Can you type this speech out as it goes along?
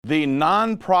The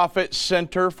Nonprofit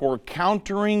Center for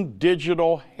Countering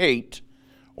Digital Hate,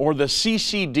 or the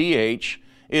CCDH,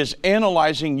 is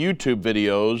analyzing YouTube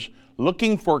videos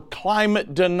looking for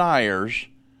climate deniers,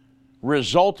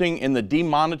 resulting in the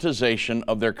demonetization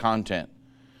of their content.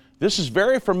 This is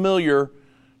very familiar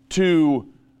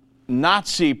to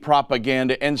Nazi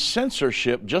propaganda and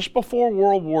censorship just before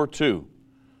World War II.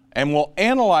 And we'll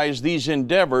analyze these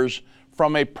endeavors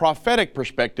from a prophetic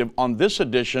perspective on this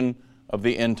edition of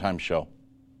the End Time Show.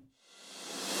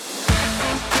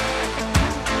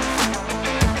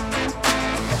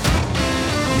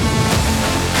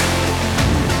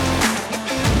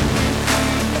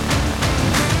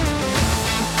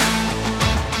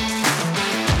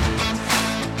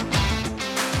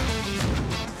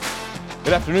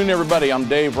 Good afternoon, everybody. I'm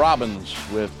Dave Robbins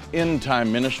with End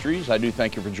Time Ministries. I do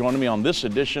thank you for joining me on this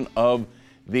edition of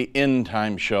the End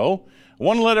Time Show. I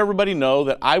want to let everybody know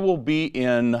that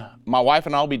my wife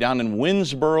and I will be down in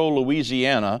Winsboro,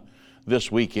 Louisiana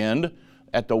this weekend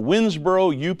at the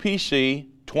Winsboro UPC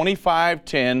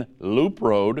 2510 Loop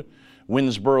Road,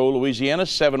 Winsboro, Louisiana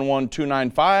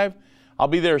 71295. I'll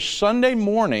be there Sunday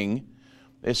morning.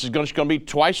 This is going to be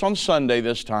twice on Sunday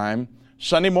this time.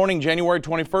 Sunday morning, January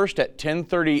 21st at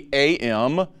 10:30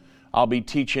 a.m. I'll be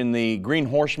teaching the Green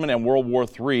Horseman and World War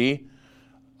III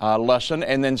lesson.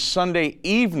 And then Sunday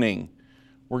evening,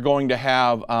 we're going to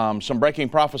have some Breaking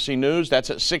Prophecy news. That's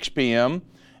at 6 p.m.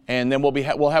 And then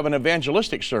we'll have an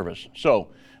evangelistic service.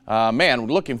 So, we're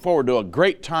looking forward to a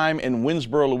great time in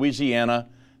Winsboro, Louisiana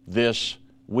this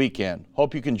weekend.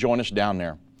 Hope you can join us down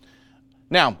there.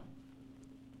 Now,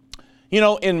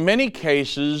 in many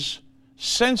cases,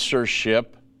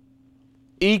 censorship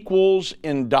equals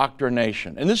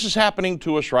indoctrination. And this is happening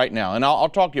to us right now. And I'll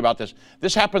talk to you about this.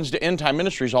 This happens to End Time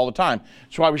Ministries all the time.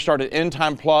 That's why we started End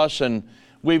Time Plus, and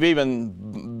we've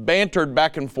even bantered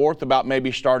back and forth about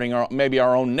maybe starting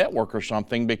our own network or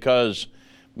something, because,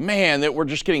 that we're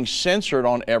just getting censored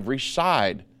on every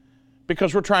side.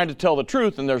 Because we're trying to tell the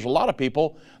truth, and there's a lot of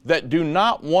people that do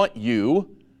not want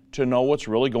you to know what's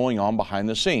really going on behind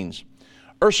the scenes.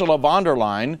 Ursula von der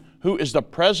Leyen, who is the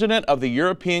president of the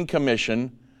European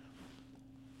Commission,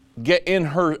 in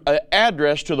her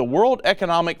address to the World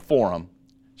Economic Forum,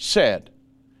 said,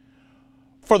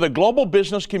 "For the global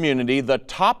business community, the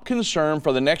top concern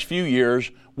for the next few years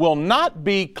will not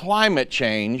be climate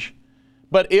change,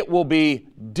 but it will be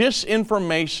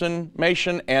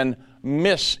disinformation and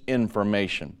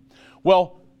misinformation."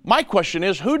 Well, my question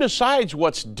is, who decides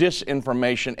what's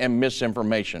disinformation and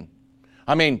misinformation?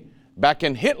 Back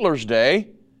in Hitler's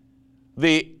day,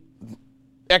 the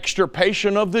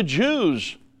extirpation of the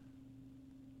Jews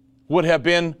would have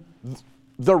been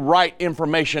the right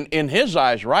information in his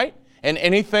eyes, right? And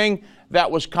anything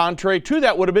that was contrary to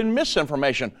that would have been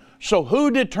misinformation. So who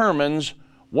determines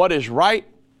what is right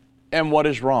and what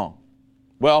is wrong?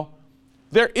 Well,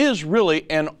 there is really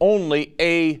and only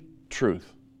a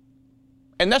truth.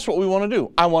 And that's what we want to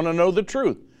do. I want to know the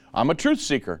truth. I'm a truth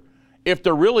seeker. If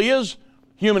there really is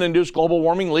human-induced global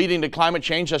warming leading to climate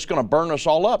change that's going to burn us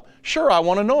all up, sure, I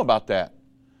want to know about that.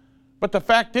 But the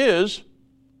fact is,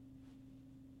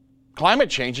 climate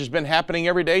change has been happening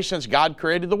every day since God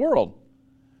created the world.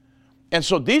 And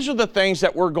so these are the things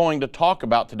that we're going to talk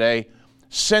about today: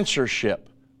 censorship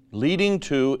leading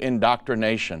to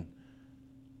indoctrination.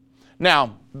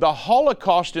 Now, the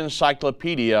Holocaust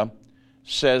Encyclopedia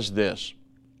says this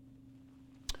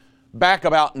back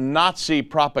about Nazi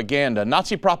propaganda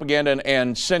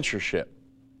and censorship,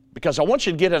 because I want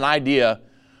you to get an idea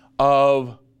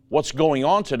of what's going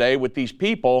on today with these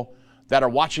people that are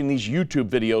watching these YouTube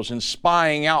videos and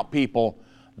spying out people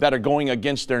that are going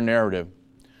against their narrative.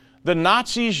 The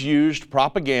Nazis used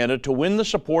propaganda to win the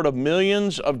support of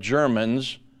millions of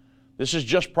Germans. This is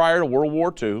just prior to World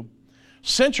War II.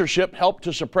 Censorship helped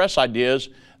to suppress ideas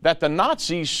that the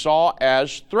Nazis saw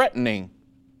as threatening.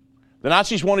 The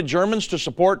Nazis wanted Germans to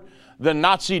support the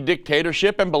Nazi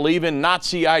dictatorship and believe in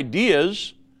Nazi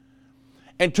ideas.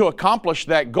 And to accomplish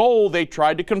that goal, they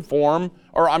tried to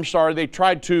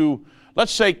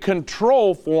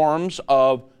control forms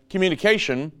of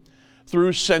communication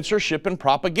through censorship and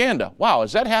propaganda. Wow,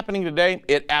 is that happening today?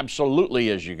 It absolutely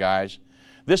is, you guys.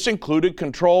 This included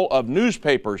control of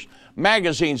newspapers,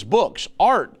 magazines, books,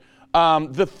 art,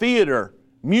 the theater,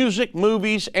 music,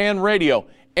 movies, and radio.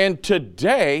 And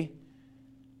today,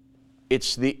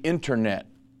 it's the internet,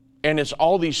 and it's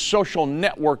all these social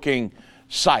networking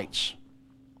sites.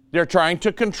 They're trying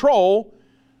to control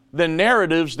the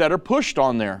narratives that are pushed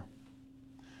on there.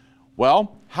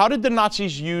 Well, how did the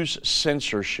Nazis use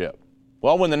censorship?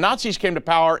 Well, when the Nazis came to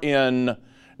power in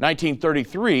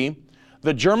 1933,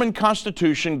 The German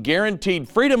Constitution guaranteed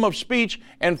freedom of speech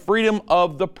and freedom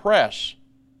of the press.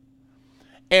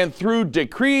 And through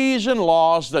decrees and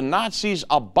laws, the Nazis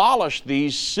abolished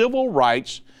these civil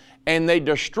rights and they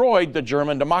destroyed the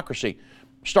German democracy.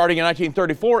 Starting in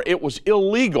 1934, it was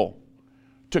illegal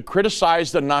to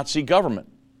criticize the Nazi government.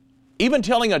 Even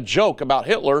telling a joke about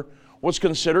Hitler was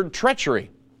considered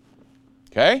treachery.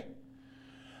 Okay?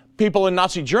 People in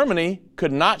Nazi Germany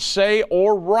could not say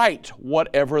or write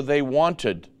whatever they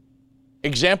wanted.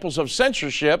 Examples of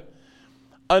censorship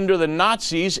under the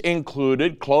Nazis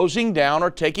included closing down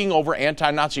or taking over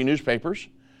anti-Nazi newspapers,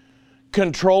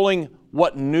 controlling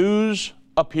what news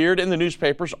appeared in the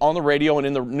newspapers, on the radio, and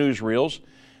in the newsreels.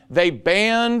 They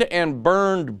banned and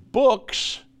burned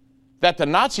books that the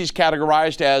Nazis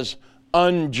categorized as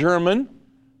un-German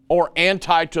or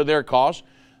anti to their cause.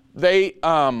 They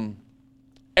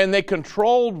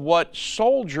controlled what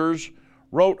soldiers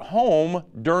wrote home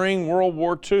during World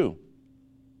War II.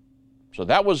 So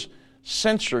that was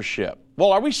censorship.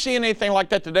 Well, are we seeing anything like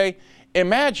that today?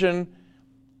 Imagine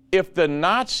if the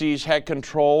Nazis had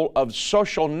control of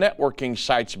social networking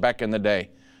sites back in the day.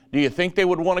 Do you think they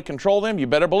would want to control them? You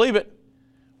better believe it.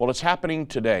 Well, it's happening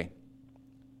today.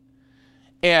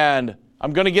 And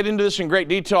I'm going to get into this in great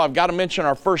detail. I've got to mention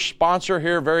our first sponsor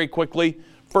here very quickly,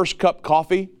 First Cup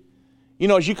Coffee. You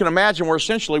know, as you can imagine, we're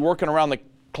essentially working around the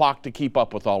clock to keep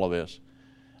up with all of this.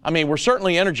 I mean, we're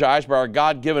certainly energized by our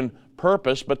God-given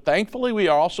purpose, but thankfully we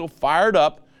are also fired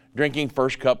up drinking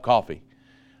First Cup coffee.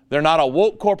 They're not a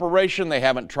woke corporation. They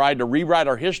haven't tried to rewrite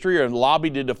our history or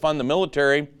lobby to defund the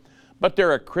military, but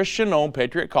they're a Christian-owned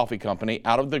Patriot Coffee Company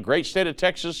out of the great state of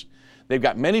Texas. They've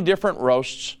got many different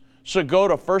roasts, so go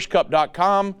to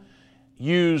firstcup.com,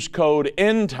 use code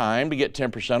ENDTIME to get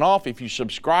 10% off. If you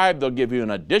subscribe, they'll give you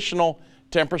an additional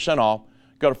 10% off.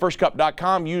 Go to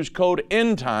firstcup.com, use code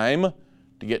ENDTIME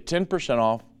to get 10%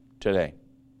 off today.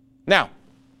 Now,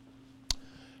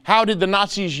 how did the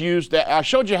Nazis use that? I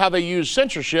showed you how they used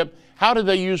censorship. How did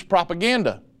they use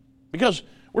propaganda? Because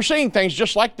we're seeing things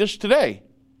just like this today.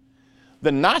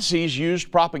 The Nazis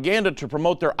used propaganda to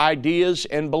promote their ideas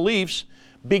and beliefs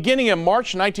beginning in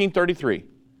March 1933.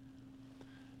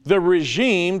 The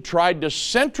regime tried to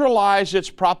centralize its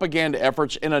propaganda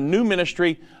efforts in a new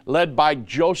ministry led by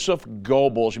Joseph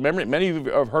Goebbels. Remember, many of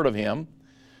you have heard of him.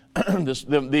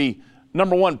 the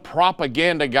number one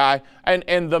propaganda guy,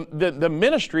 and the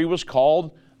ministry was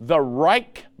called the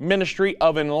Reich Ministry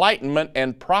of Enlightenment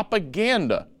and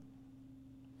Propaganda.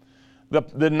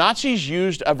 The Nazis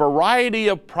used a variety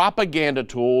of propaganda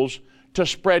tools to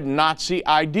spread Nazi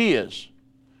ideas.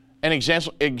 And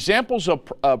examples of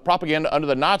propaganda under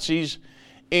the Nazis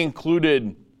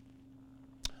included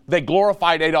they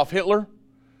glorified Adolf Hitler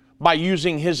by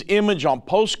using his image on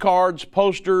postcards,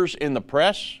 posters, in the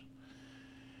press.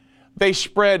 They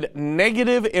spread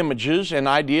negative images and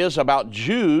ideas about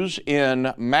Jews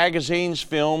in magazines,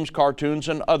 films, cartoons,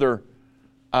 and other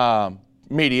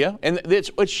media. And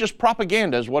it's just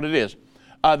propaganda is what it is.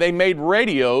 They made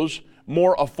radios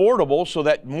more affordable so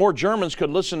that more Germans could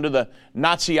listen to the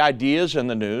Nazi ideas in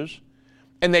the news.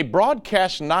 And they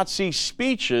broadcast Nazi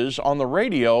speeches on the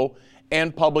radio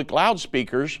and public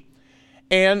loudspeakers.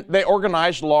 And they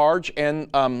organized large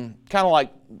and kind of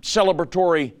like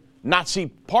celebratory Nazi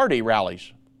party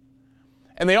rallies.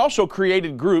 And they also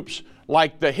created groups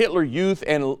like the Hitler Youth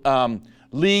and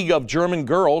League of German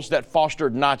Girls that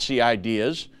fostered Nazi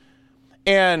ideas.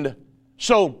 And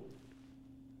so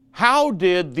how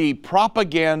did the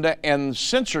propaganda and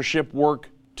censorship work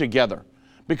together?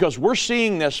 Because we're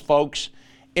seeing this, folks,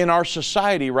 in our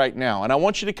society right now. And I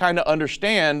want you to kind of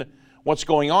understand what's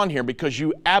going on here, because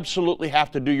you absolutely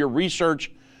have to do your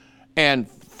research and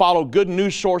follow good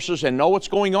news sources and know what's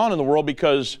going on in the world,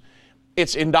 because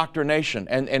it's indoctrination.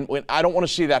 And I don't want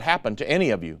to see that happen to any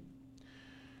of you.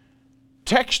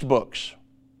 Textbooks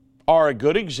are a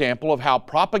good example of how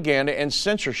propaganda and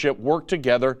censorship work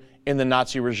together in the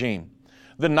Nazi regime.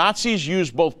 The Nazis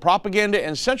used both propaganda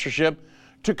and censorship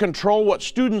to control what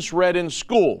students read in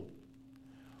school.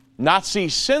 Nazi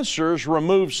censors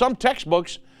removed some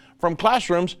textbooks from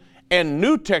classrooms, and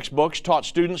new textbooks taught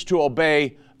students to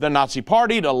obey the Nazi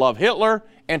Party, to love Hitler,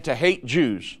 and to hate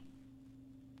Jews.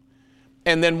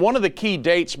 And then one of the key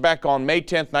dates back on May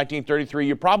 10th, 1933,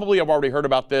 you probably have already heard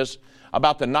about this,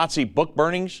 about the Nazi book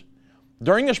burnings.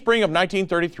 During the spring of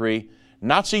 1933,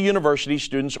 Nazi university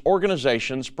students,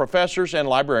 organizations, professors, and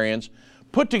librarians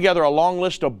put together a long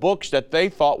list of books that they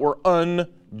thought were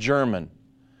un-German.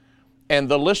 And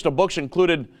the list of books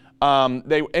included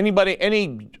any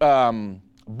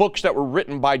books that were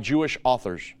written by Jewish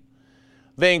authors.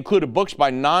 They included books by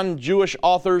non-Jewish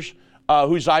authors,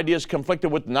 whose ideas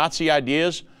conflicted with Nazi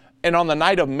ideas. And on the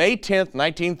night of May 10th,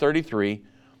 1933,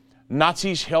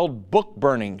 Nazis held book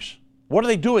burnings. What are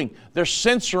they doing? They're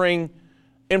censoring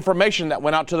information that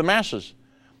went out to the masses.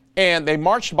 And they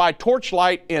marched by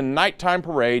torchlight in nighttime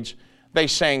parades. They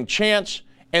sang chants,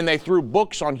 and they threw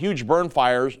books on huge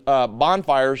bonfires.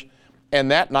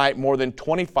 And that night, more than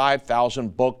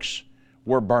 25,000 books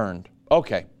were burned.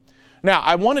 Okay. Now,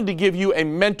 I wanted to give you a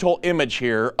mental image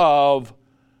here of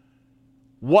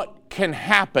what can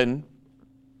happen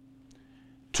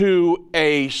to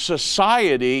a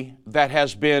society that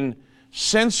has been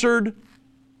censored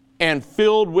and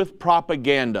filled with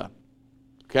propaganda.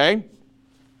 Okay?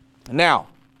 Now,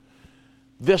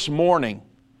 this morning,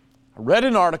 I read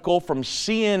an article from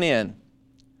CNN,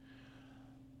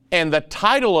 and the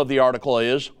title of the article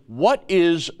is, "What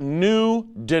is New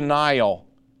Denial?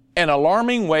 An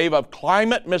alarming wave of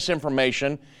climate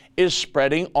misinformation is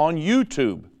spreading on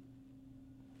YouTube."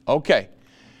 Okay.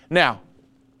 Now,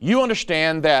 you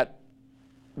understand that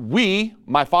we,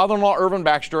 my father-in-law Irvin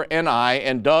Baxter and I,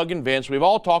 and Doug and Vince, we've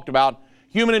all talked about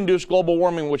human-induced global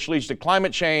warming, which leads to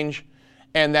climate change,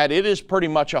 and that it is pretty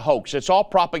much a hoax. It's all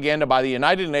propaganda by the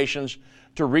United Nations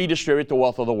to redistribute the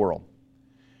wealth of the world.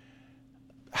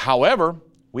 However,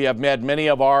 we have had many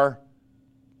of our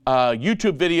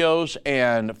YouTube videos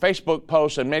and Facebook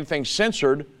posts and many things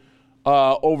censored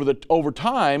over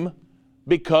time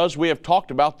because we have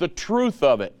talked about the truth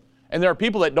of it. And there are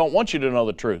people that don't want you to know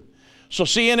the truth. So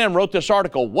CNN wrote this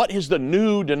article, "What is the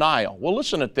new denial?" Well,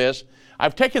 listen at this.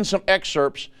 I've taken some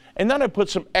excerpts, and then I put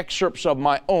some excerpts of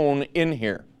my own in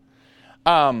here.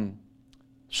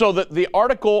 So that the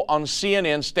article on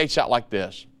CNN states out like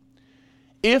this.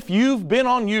 If you've been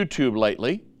on YouTube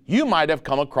lately, you might have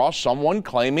come across someone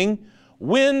claiming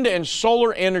wind and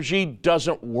solar energy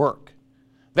doesn't work,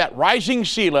 that rising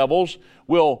sea levels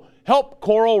will help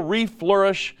coral reef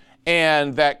flourish,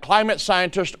 and that climate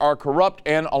scientists are corrupt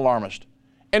and alarmist.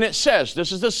 And it says,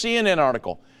 this is the CNN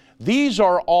article, these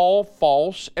are all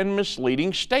false and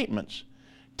misleading statements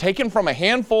taken from a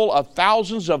handful of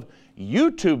thousands of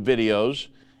YouTube videos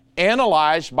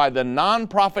analyzed by the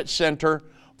Nonprofit Center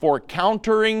for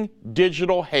Countering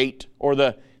Digital Hate, or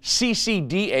the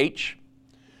CCDH,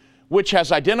 which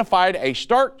has identified a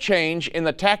stark change in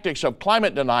the tactics of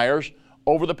climate deniers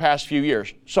over the past few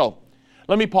years. So,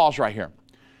 let me pause right here.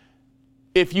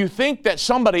 If you think that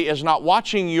somebody is not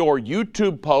watching your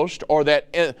YouTube post or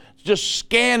that just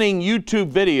scanning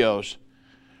YouTube videos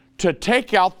to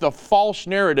take out the false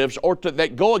narratives or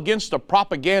that go against the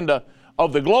propaganda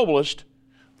of the globalist,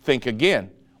 think again.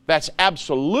 That's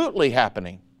absolutely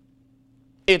happening.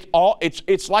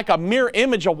 It's like a mirror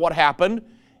image of what happened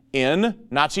in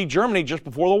Nazi Germany just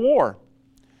before the war.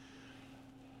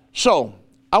 So,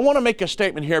 I want to make a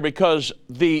statement here because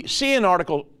the CNN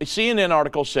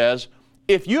article says,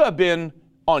 if you have been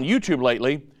on YouTube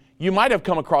lately, you might have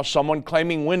come across someone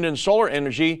claiming wind and solar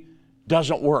energy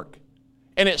doesn't work.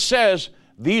 And it says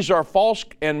these are false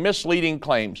and misleading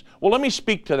claims. Well, let me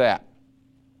speak to that.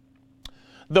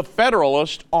 The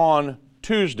Federalist on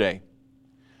Tuesday,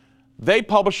 they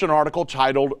published an article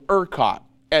titled, ERCOT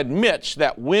admits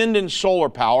that wind and solar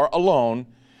power alone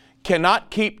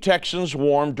cannot keep Texans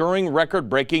warm during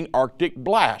record-breaking Arctic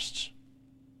blasts.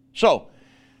 So,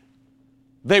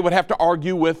 they would have to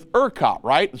argue with ERCOT,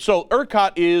 right? So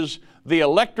ERCOT is the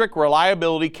Electric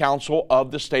Reliability Council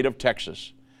of the state of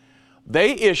Texas.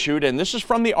 They issued, and this is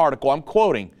from the article, I'm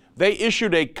quoting, they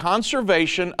issued a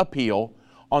conservation appeal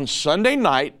on Sunday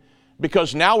night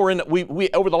because now we're in,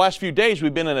 over the last few days,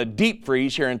 we've been in a deep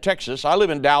freeze here in Texas. I live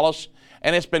in Dallas,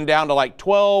 and it's been down to like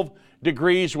 12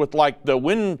 degrees with like the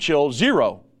wind chill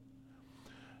 0.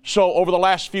 So over the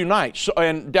last few nights,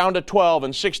 and down to 12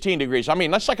 and 16 degrees. I mean,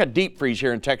 that's like a deep freeze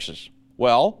here in Texas.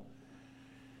 Well,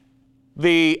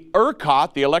 the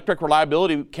ERCOT, the Electric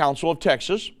Reliability Council of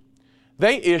Texas,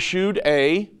 they issued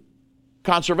a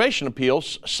conservation appeal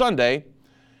Sunday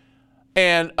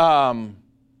and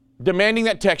demanding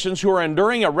that Texans who are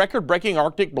enduring a record-breaking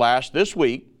Arctic blast this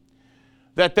week,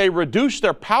 that they reduce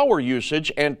their power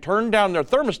usage and turn down their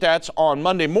thermostats on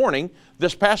Monday morning,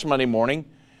 this past Monday morning.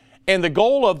 And the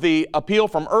goal of the appeal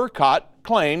from ERCOT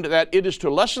claimed that it is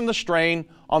to lessen the strain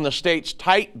on the state's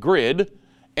tight grid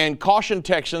and caution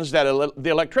Texans that the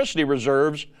electricity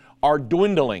reserves are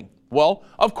dwindling. Well,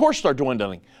 of course they're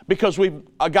dwindling because we've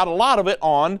got a lot of it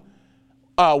on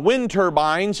wind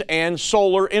turbines and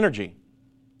solar energy.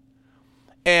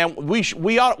 And when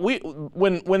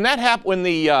that happened, when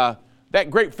that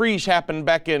great freeze happened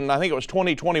back in, I think it was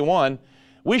 2021,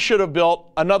 we should have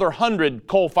built another 100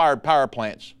 coal-fired power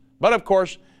plants. But of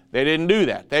course, they didn't do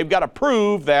that. They've got to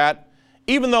prove that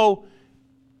even though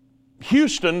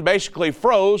Houston basically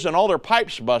froze and all their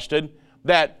pipes busted,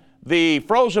 that the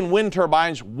frozen wind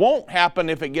turbines won't happen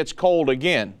if it gets cold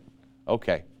again.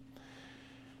 Okay.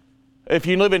 If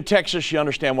you live in Texas, you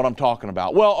understand what I'm talking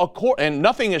about. Well, and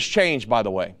nothing has changed, by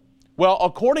the way. Well,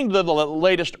 according to the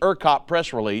latest ERCOT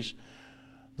press release,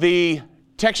 the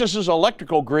Texas's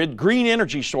electrical grid, green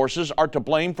energy sources are to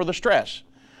blame for the stress.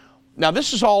 Now,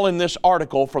 this is all in this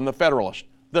article from the Federalist.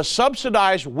 The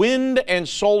subsidized wind and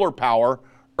solar power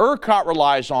ERCOT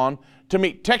relies on to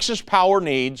meet Texas power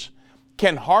needs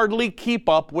can hardly keep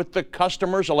up with the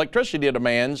customers' electricity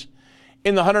demands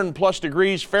in the 100+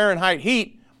 degrees Fahrenheit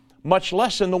heat, much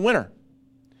less in the winter.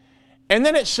 And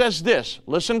then it says this,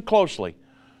 listen closely.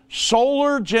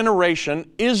 Solar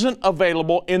generation isn't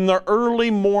available in the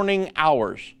early morning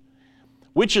hours,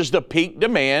 which is the peak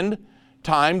demand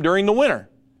time during the winter,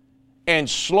 and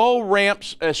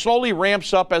slowly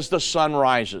ramps up as the sun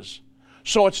rises.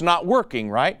 So it's not working,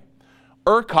 right?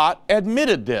 ERCOT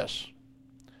admitted this.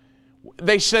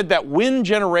 They said that wind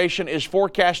generation is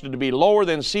forecasted to be lower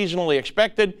than seasonally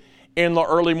expected in the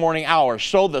early morning hours.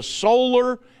 So the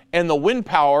solar and the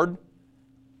wind-powered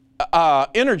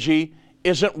energy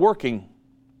isn't working.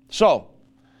 So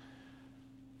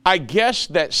I guess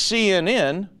that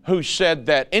CNN, who said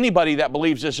that anybody that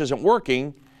believes this isn't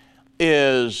working,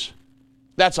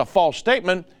 that's a false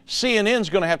statement. CNN's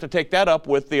going to have to take that up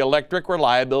with the Electric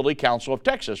Reliability Council of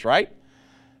Texas, right?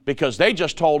 Because they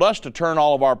just told us to turn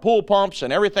all of our pool pumps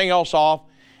and everything else off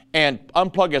and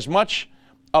unplug as much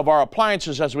of our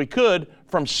appliances as we could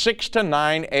from 6 to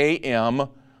 9 a.m.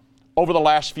 over the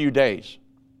last few days.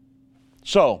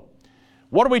 So,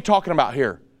 what are we talking about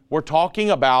here? We're talking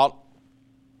about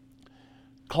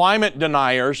climate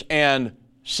deniers and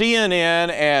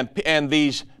CNN and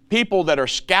these people that are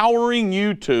scouring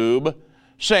YouTube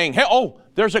saying, hey, oh,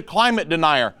 there's a climate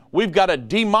denier. We've got to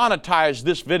demonetize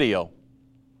this video.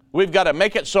 We've got to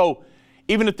make it so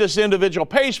even if this individual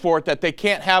pays for it, that they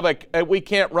can't we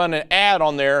can't run an ad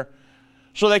on there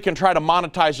so they can try to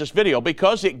monetize this video,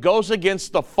 because it goes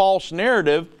against the false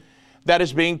narrative that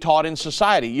is being taught in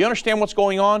society. You understand what's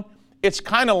going on? It's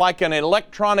kind of like an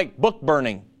electronic book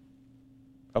burning.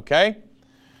 Okay?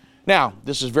 Now,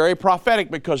 this is very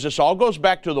prophetic because this all goes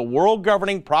back to the world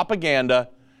governing propaganda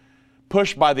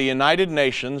pushed by the United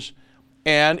Nations,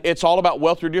 and it's all about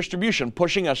wealth redistribution,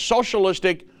 pushing a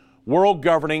socialistic world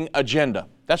governing agenda.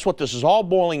 That's what this is all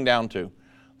boiling down to.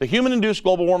 The human-induced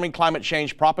global warming climate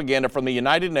change propaganda from the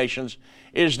United Nations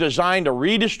is designed to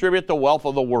redistribute the wealth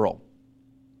of the world.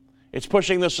 It's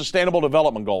pushing the Sustainable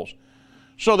Development Goals.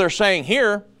 So they're saying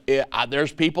here,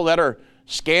 there's people that are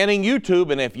scanning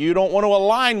YouTube, and if you don't want to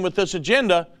align with this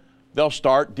agenda, they'll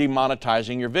start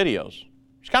demonetizing your videos.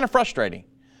 It's kind of frustrating,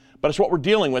 but it's what we're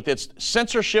dealing with. It's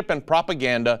censorship and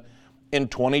propaganda in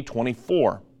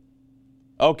 2024.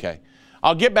 Okay,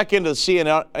 I'll get back into the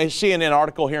CNN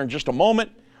article here in just a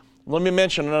moment. Let me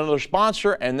mention another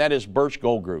sponsor, and that is Birch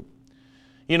Gold Group.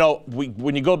 You know,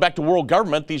 when you go back to world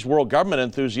government, these world government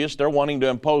enthusiasts, they're wanting to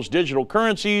impose digital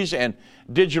currencies and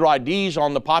digital IDs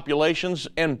on the populations,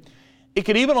 and it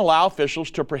could even allow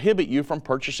officials to prohibit you from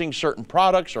purchasing certain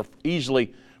products or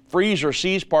easily freeze or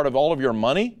seize part of all of your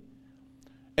money.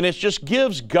 And it just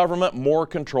gives government more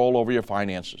control over your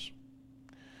finances.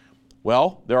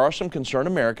 Well, there are some concerned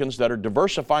Americans that are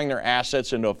diversifying their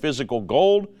assets into a physical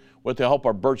gold with the help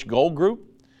of Birch Gold Group.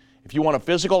 If you want a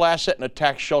physical asset in a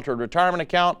tax-sheltered retirement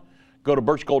account, go to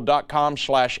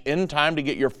birchgold.com/endtime to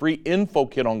get your free info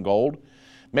kit on gold.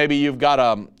 Maybe you've got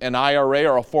an IRA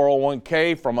or a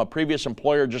 401k from a previous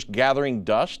employer just gathering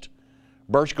dust.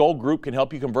 Birch Gold Group can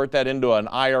help you convert that into an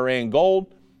IRA in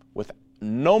gold with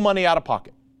no money out of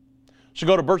pocket. So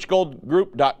go to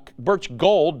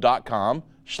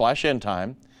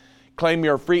birchgold.com/endtime. Claim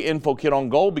your free info kit on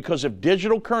gold, because if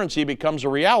digital currency becomes a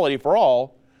reality for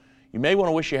all, you may want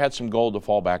to wish you had some gold to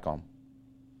fall back on.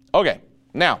 Okay,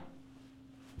 now,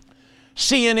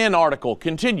 CNN article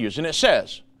continues, and it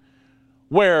says,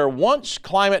 where once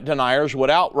climate deniers would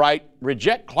outright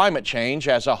reject climate change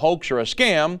as a hoax or a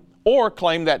scam, or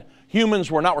claim that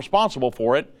humans were not responsible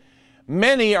for it,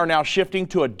 many are now shifting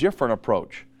to a different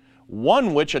approach,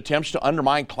 one which attempts to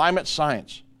undermine climate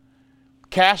science,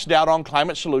 cast doubt on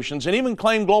climate solutions, and even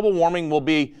claim global warming will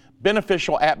be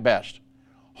beneficial at best,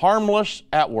 harmless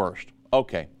at worst.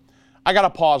 Okay, I got to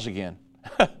pause again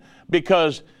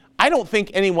because I don't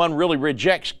think anyone really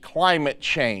rejects climate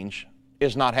change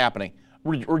is not happening,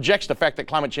 rejects the fact that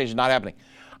climate change is not happening.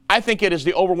 I think it is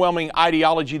the overwhelming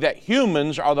ideology that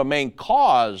humans are the main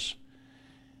cause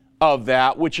of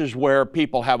that, which is where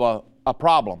people have a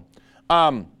problem.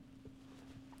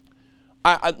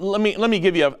 Let me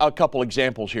give you a couple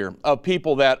examples here of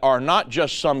people that are not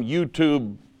just some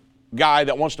YouTube guy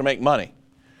that wants to make money.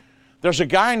 There's a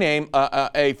guy named,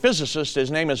 a physicist,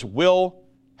 his name is Will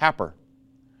Happer.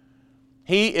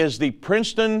 He is the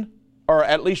Princeton, or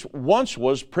at least once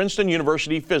was Princeton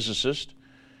University physicist.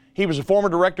 He was a former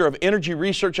director of energy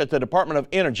research at the Department of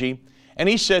Energy, and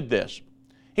he said this.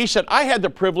 He said, I had the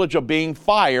privilege of being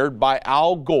fired by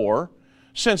Al Gore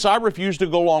since I refused to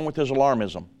go along with his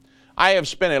alarmism. I have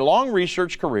spent a long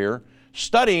research career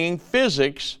studying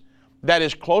physics that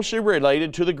is closely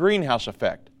related to the greenhouse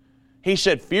effect. He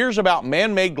said, fears about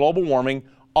man-made global warming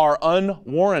are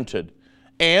unwarranted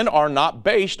and are not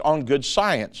based on good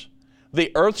science.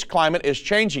 The Earth's climate is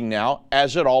changing now,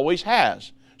 as it always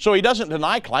has. So he doesn't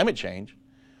deny climate change.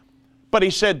 But he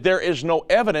said there is no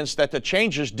evidence that the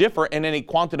changes differ in any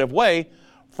quantitative way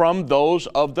from those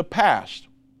of the past.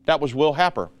 That was Will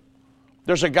Happer.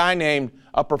 There's a guy named,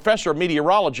 a professor of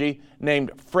meteorology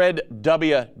named Fred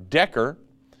W. Decker,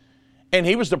 and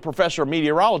he was the professor of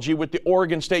meteorology with the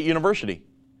Oregon State University.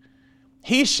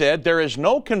 He said there is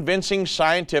no convincing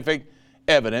scientific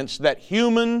evidence that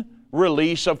human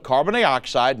release of carbon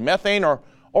dioxide, methane,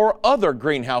 or other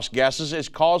greenhouse gases is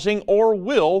causing or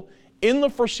will, in the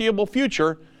foreseeable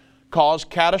future, cause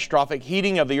catastrophic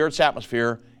heating of the Earth's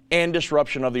atmosphere and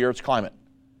disruption of the Earth's climate.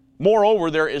 Moreover,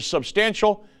 there is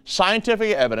substantial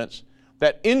scientific evidence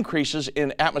that increases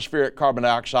in atmospheric carbon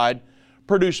dioxide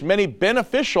produce many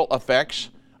beneficial effects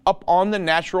upon the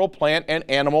natural plant and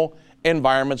animal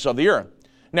environments of the Earth.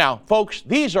 Now, folks,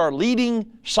 these are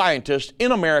leading scientists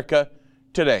in America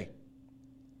today.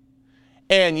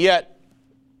 And yet,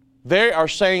 they are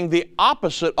saying the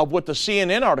opposite of what the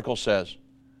CNN article says.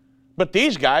 But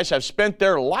these guys have spent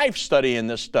their life studying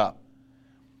this stuff.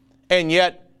 And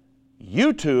yet,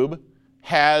 YouTube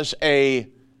has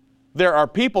there are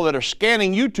people that are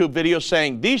scanning YouTube videos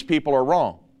saying these people are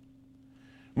wrong.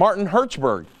 Martin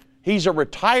Hertzberg, he's a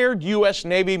retired U.S.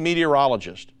 Navy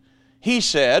meteorologist. He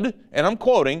said, and I'm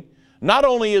quoting, not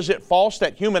only is it false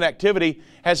that human activity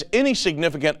has any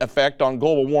significant effect on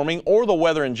global warming or the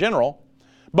weather in general,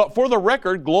 but for the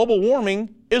record, global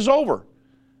warming is over.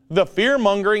 The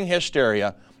fear-mongering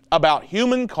hysteria about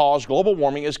human-caused global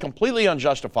warming is completely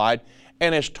unjustified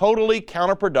and is totally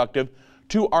counterproductive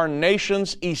to our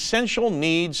nation's essential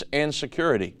needs and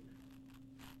security.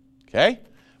 Okay?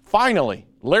 Finally,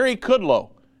 Larry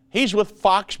Kudlow, he's with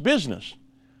Fox Business,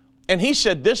 and he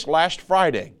said this last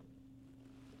Friday.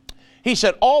 He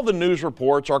said all the news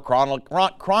reports are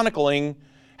chronicling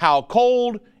how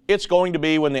cold it's going to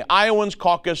be when the Iowans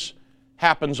caucus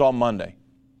happens on Monday.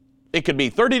 It could be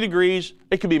 30 degrees,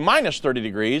 it could be minus 30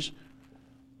 degrees,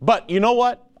 but you know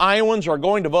what? Iowans are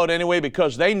going to vote anyway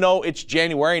because they know it's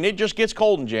January and it just gets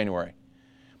cold in January.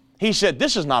 He said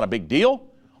this is not a big deal.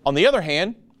 On the other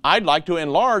hand, I'd like to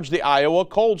enlarge the Iowa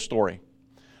cold story.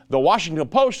 The Washington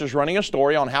Post is running a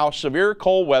story on how severe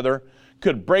cold weather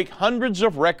could break hundreds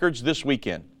of records this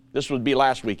weekend. This would be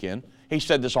last weekend. He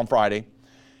said this on Friday.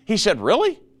 He said,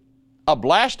 really? A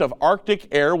blast of Arctic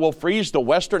air will freeze the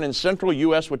western and central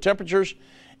U.S. with temperatures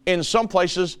in some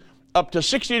places up to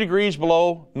 60 degrees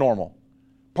below normal.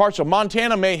 Parts of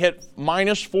Montana may hit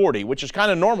minus 40, which is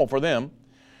kind of normal for them.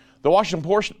 The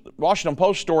Washington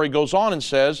Post story goes on and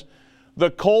says,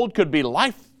 the cold could be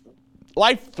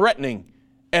life-threatening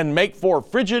and make for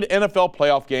frigid NFL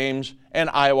playoff games and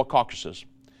Iowa caucuses.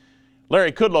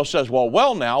 Larry Kudlow says,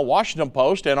 well now, Washington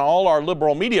Post and all our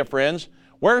liberal media friends,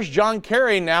 where's John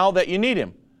Kerry now that you need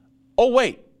him? Oh,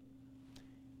 wait.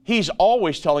 He's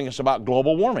always telling us about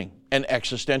global warming, an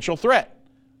existential threat,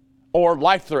 or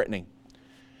life-threatening.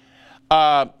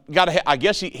 I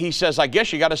guess he says, I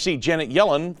guess you got to see Janet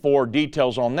Yellen for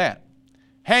details on that.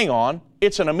 Hang on,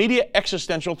 it's an immediate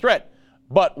existential threat.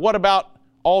 But what about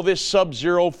all this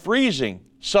sub-zero freezing,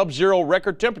 sub-zero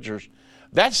record temperatures?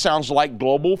 That sounds like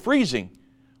global freezing.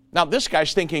 Now, this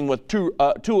guy's thinking with too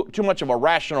much of a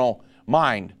rational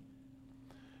mind.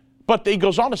 But he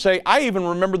goes on to say, I even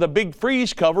remember the big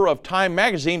freeze cover of Time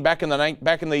magazine back in the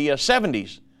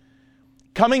 70s.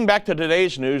 Coming back to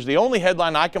today's news, the only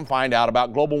headline I can find out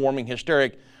about global warming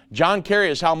hysteric John Kerry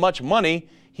is how much money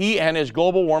he and his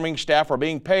global warming staff are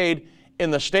being paid in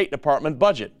the State Department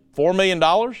budget. $4 million?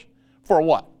 For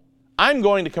what? I'm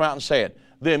going to come out and say it.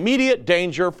 The immediate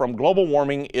danger from global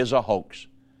warming is a hoax.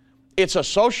 It's a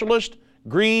socialist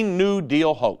Green New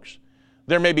Deal hoax.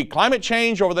 There may be climate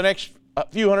change over the next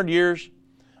few hundred years,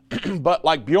 but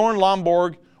like Bjorn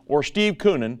Lomborg or Steve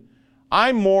Koonin,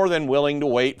 I'm more than willing to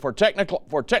wait for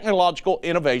technological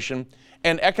innovation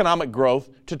and economic growth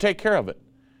to take care of it.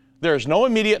 There is no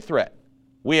immediate threat.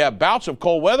 We have bouts of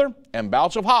cold weather and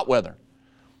bouts of hot weather.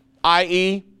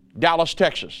 i.e. Dallas,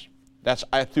 Texas.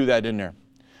 I threw that in there.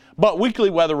 But weekly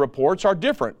weather reports are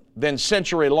different than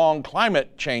century-long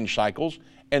climate change cycles,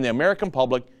 and the American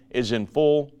public is in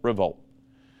full revolt.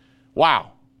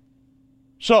 Wow.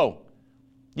 So,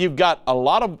 you've got a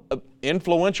lot of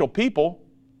influential people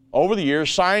over the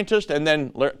years, scientists, and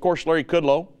then, of course, Larry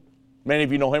Kudlow. Many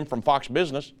of you know him from Fox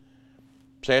Business.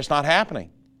 Say it's not happening.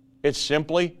 It's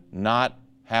simply not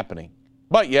happening.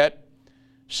 But yet,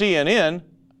 CNN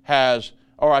has,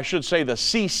 or I should say the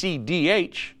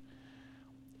CCDH,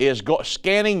 is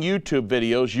scanning YouTube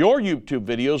videos, your YouTube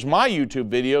videos, my YouTube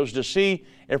videos, to see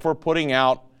if we're putting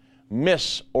out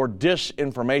mis- or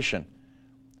disinformation.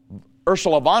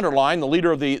 Ursula von der Leyen, the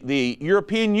leader of the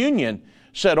European Union,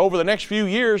 said over the next few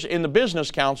years in the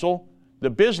Business Council, the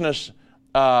business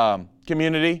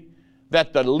community,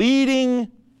 that the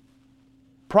leading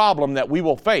problem that we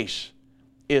will face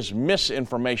is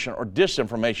misinformation or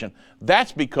disinformation.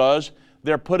 That's because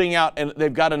they're putting out, and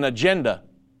they've got an agenda.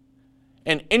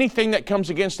 And anything that comes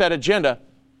against that agenda,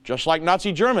 just like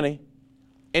Nazi Germany,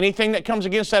 anything that comes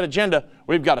against that agenda,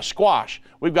 we've got to squash.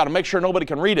 We've got to make sure nobody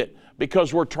can read it,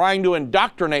 because we're trying to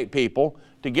indoctrinate people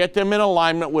to get them in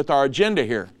alignment with our agenda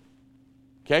here.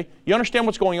 Okay? You understand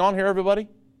what's going on here, everybody?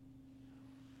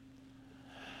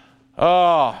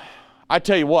 I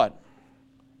tell you what,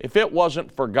 if it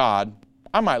wasn't for God,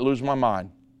 I might lose my mind.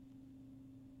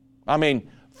 I mean,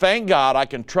 thank God I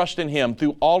can trust in Him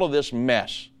through all of this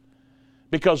mess,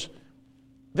 because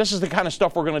this is the kind of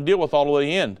stuff we're going to deal with all the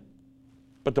way in.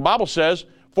 But the Bible says,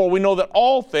 for we know that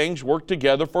all things work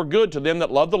together for good to them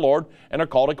that love the Lord and are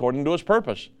called according to His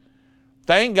purpose.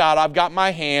 Thank God I've got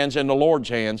my hands in the Lord's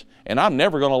hands, and I'm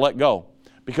never going to let go,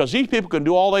 because these people can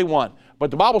do all they want. But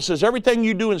the Bible says everything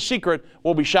you do in secret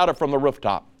will be shouted from the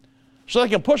rooftop. So they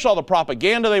can push all the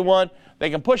propaganda they want, they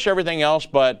can push everything else,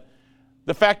 but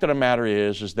the fact of the matter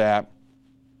is that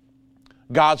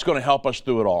God's going to help us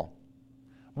through it all.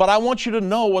 But I want you to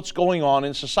know what's going on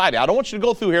in society. I don't want you to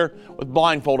go through here with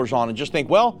blindfolders on and just think,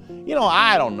 well, you know,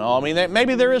 I don't know. I mean,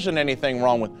 maybe there isn't anything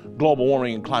wrong with global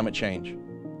warming and climate change.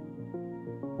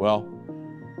 Well,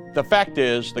 the fact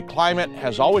is the climate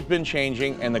has always been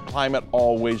changing, and the climate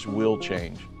always will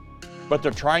change. But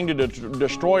they're trying to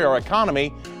destroy our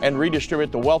economy and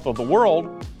redistribute the wealth of the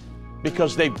world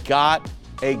because they've got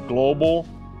a global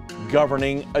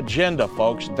governing agenda,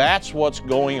 folks. That's what's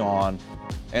going on.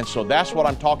 And so that's what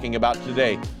I'm talking about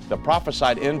today, the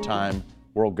prophesied end time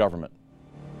world government.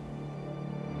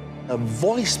 A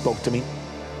voice spoke to me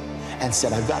and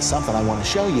said, I've got something I want to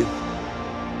show you.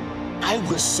 I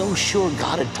was so sure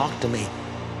God had talked to me,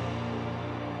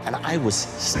 and I was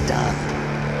stunned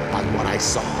by what I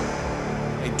saw.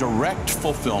 A direct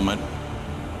fulfillment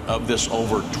of this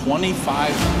over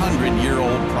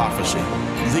 2,500-year-old prophecy.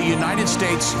 The United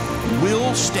States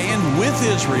will stand with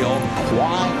Israel.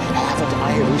 Why haven't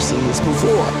I ever seen this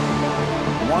before?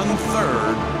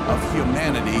 1/3 of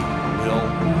humanity will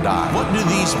die. What do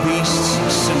these beasts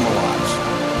symbolize?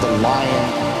 The lion,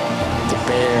 the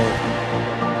bear,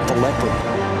 the leopard.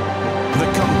 The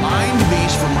combined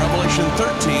beast from Revelation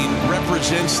 13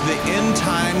 represents the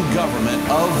end-time government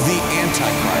of the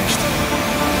Antichrist.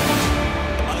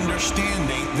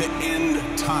 Understanding the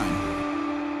end time.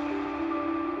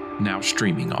 Now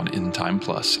streaming on Endtime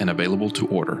Plus and available to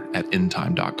order at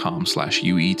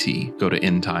endtime.com/UET. Go to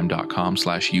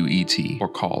endtime.com/UET or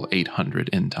call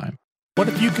 800-ENDTIME. What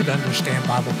if you could understand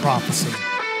Bible prophecy?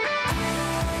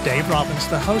 Dave Robbins,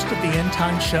 the host of the End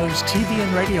Time Show's TV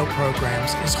and radio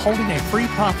programs, is holding a free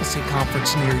prophecy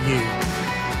conference near you.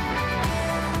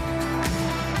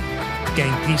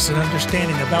 Gain peace and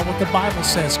understanding about what the Bible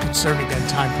says concerning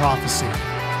end-time prophecy.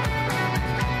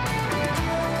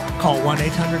 Call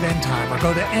 1-800-ENDTIME or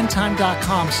go to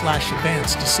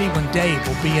endtime.com/events to see when Dave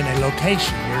will be in a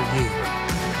location near you.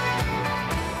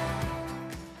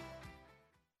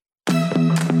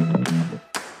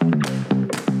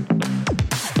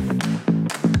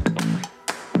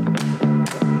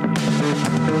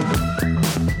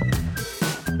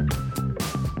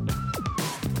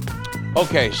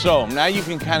 Okay, so now you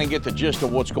can kind of get the gist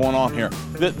of what's going on here.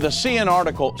 The CNN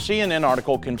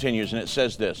article continues, and it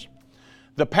says this.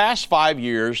 The past 5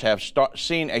 years have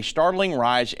seen a startling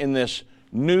rise in this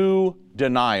new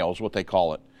denial, is what they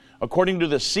call it. According to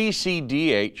the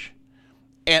CCDH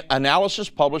analysis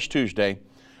published Tuesday,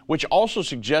 which also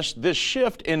suggests this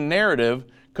shift in narrative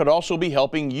could also be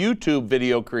helping YouTube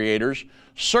video creators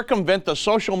circumvent the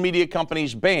social media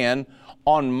company's ban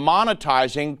on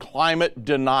monetizing climate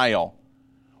denial.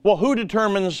 Well, who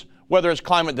determines whether it's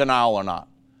climate denial or not?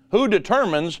 Who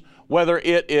determines whether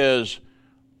it is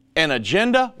an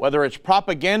agenda, whether it's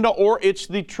propaganda, or it's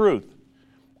the truth?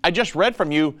 I just read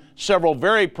from you several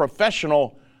very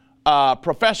professional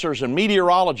professors and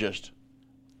meteorologists,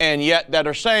 and yet that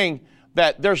are saying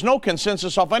that there's no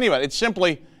consensus of any of it. It's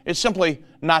simply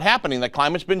not happening. The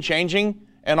climate's been changing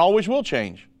and always will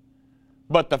change.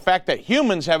 But the fact that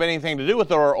humans have anything to do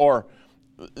with it, or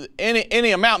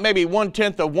any amount, maybe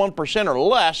 0.1% or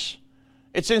less,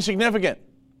 it's insignificant.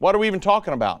 What are we even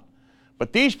talking about?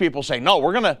 But these people say, no,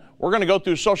 we're gonna go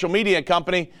through social media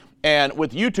company and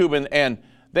with YouTube, and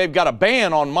they've got a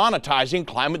ban on monetizing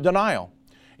climate denial.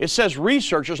 It says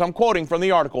researchers, I'm quoting from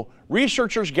the article,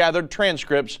 researchers gathered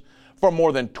transcripts for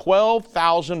more than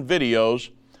 12,000 videos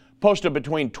posted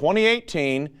between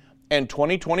 2018 and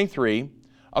 2023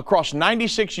 across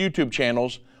 96 YouTube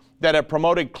channels that have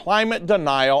promoted climate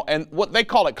denial and what they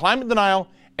call it, climate denial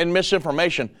and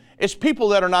misinformation. It's people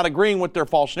that are not agreeing with their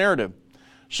false narrative.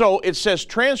 So it says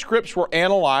transcripts were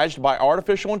analyzed by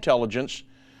artificial intelligence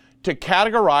to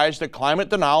categorize the climate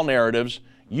denial narratives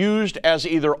used as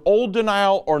either old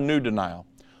denial or new denial.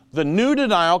 The new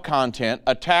denial content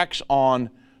attacks on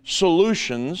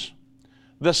solutions,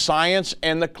 the science,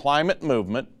 and the climate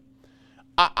movement.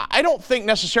 I don't think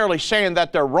necessarily saying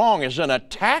that they're wrong is an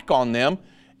attack on them.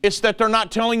 It's that they're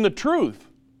not telling the truth.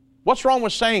 What's wrong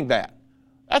with saying that?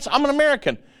 I'm an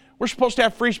American. We're supposed to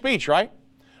have free speech, right?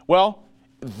 Well,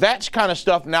 that kind of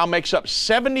stuff now makes up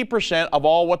 70% of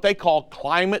all what they call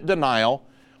climate denial.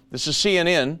 This is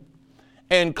CNN,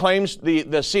 and claims the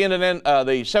CNN,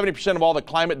 the 70% of all the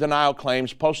climate denial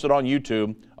claims posted on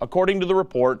YouTube, according to the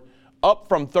report, up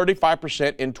from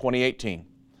 35% in 2018.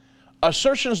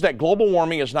 Assertions that global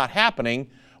warming is not happening,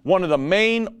 one of the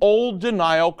main old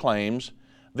denial claims.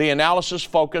 The analysis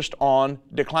focused on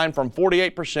decline from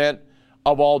 48%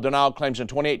 of all denial claims in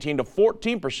 2018 to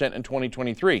 14% in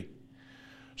 2023.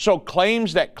 So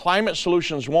claims that climate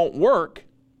solutions won't work,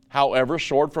 however,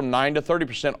 soared from 9 to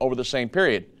 30% over the same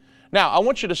period. Now, I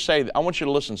want you to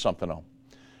listen to something though.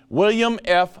 William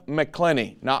F.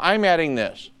 McClenny. Now, I'm adding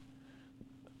this.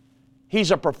 He's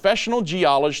a professional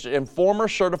geologist and former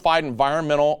certified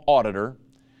environmental auditor,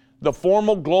 the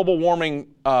formal global warming,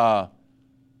 and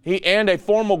a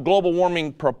formal global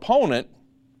warming proponent.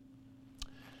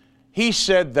 He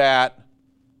said that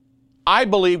I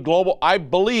believed,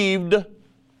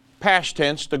 past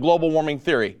tense, the global warming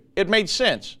theory. It made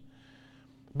sense.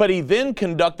 But he then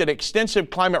conducted extensive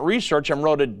climate research and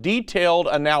wrote a detailed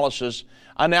analysis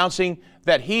announcing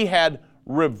that he had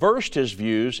reversed his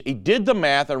views. He did the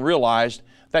math and realized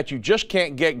that you just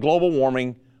can't get global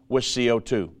warming with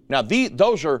CO2. Now,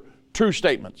 those are true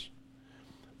statements.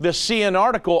 The CNN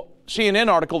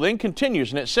article then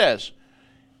continues, and it says,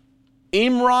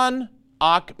 Imran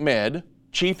Ahmed,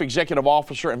 Chief Executive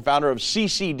Officer and founder of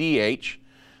CCDH,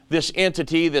 this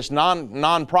entity, this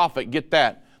non-profit, get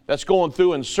that, that's going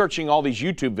through and searching all these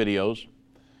YouTube videos,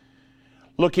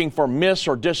 looking for mis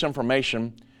or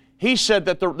disinformation. He said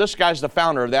that this guy's the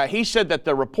founder of that. He said that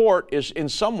the report is, in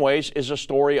some ways, is a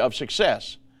story of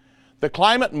success. The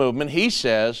climate movement, he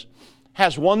says,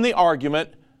 has won the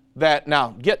argument that,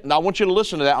 now I want you to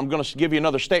listen to that. I'm going to give you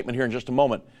another statement here in just a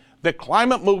moment. The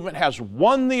climate movement has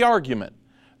won the argument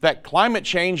that climate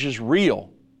change is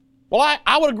real. Well,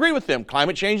 I would agree with them.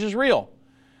 Climate change is real.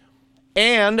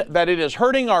 And that it is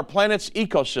hurting our planet's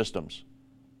ecosystems.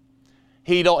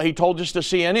 He told us to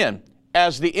CNN,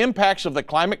 as the impacts of the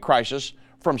climate crisis,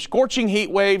 from scorching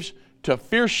heat waves to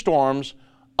fierce storms,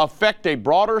 affect a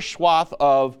broader swath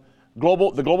of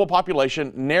the global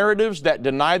population, narratives that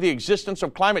deny the existence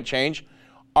of climate change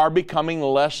are becoming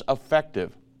less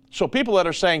effective. So people that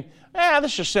are saying,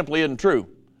 this just simply isn't true,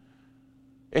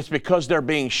 it's because they're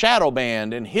being shadow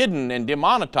banned and hidden and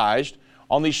demonetized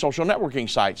on these social networking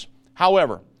sites.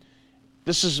 However,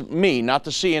 this is me, not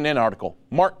the CNN article.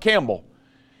 Mark Campbell,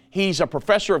 he's a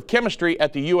professor of chemistry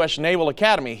at the U.S. Naval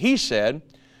Academy. He said,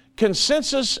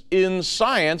 consensus in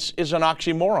science is an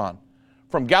oxymoron.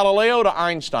 From Galileo to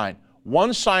Einstein,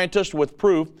 one scientist with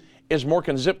proof is more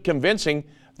convincing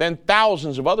than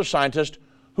thousands of other scientists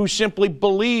who simply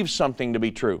believe something to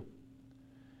be true.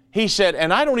 He said,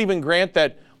 and I don't even grant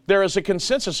that there is a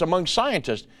consensus among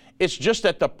scientists. It's just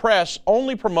that the press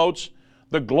only promotes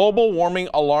the global warming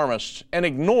alarmists and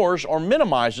ignores or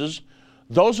minimizes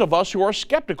those of us who are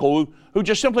skeptical, who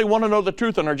just simply want to know the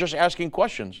truth and are just asking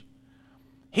questions.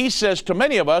 He says, to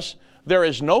many of us, there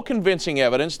is no convincing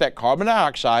evidence that carbon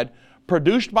dioxide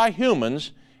produced by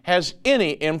humans has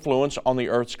any influence on the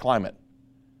Earth's climate.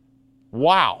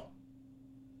 Wow.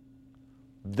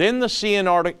 Then the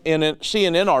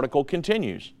CNN article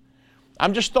continues.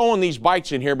 I'm just throwing these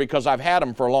bites in here because I've had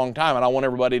them for a long time and I want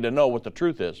everybody to know what the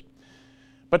truth is.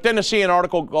 But then the CNN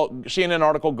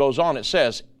article goes on. It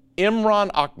says, Imran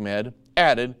Ahmed,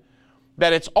 added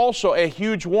that it's also a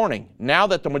huge warning. Now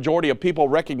that the majority of people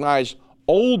recognize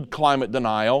old climate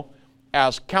denial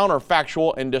as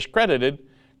counterfactual and discredited,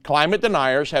 climate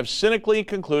deniers have cynically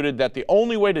concluded that the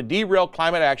only way to derail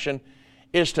climate action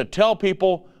is to tell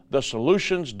people the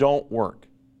solutions don't work.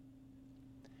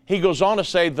 He goes on to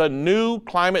say the new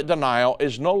climate denial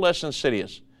is no less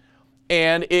insidious,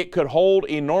 and it could hold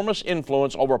enormous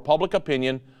influence over public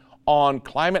opinion on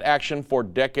climate action for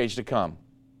decades to come.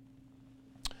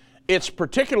 It's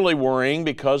particularly worrying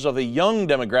because of the young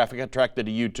demographic attracted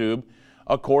to YouTube,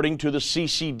 according to the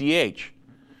CCDH.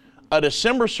 A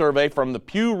December survey from the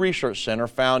Pew Research Center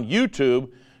found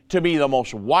YouTube to be the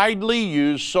most widely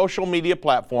used social media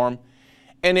platform,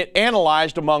 and it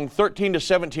analyzed among 13 to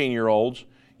 17-year-olds,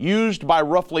 used by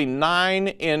roughly 9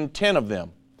 in 10 of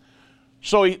them.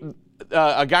 So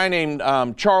a guy named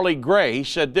Charlie Gray, he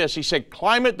said this, he said,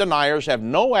 climate deniers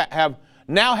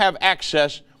now have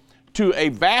access to a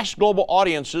vast global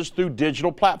audiences through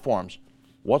digital platforms.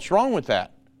 What's wrong with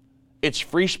that? It's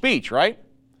free speech, right?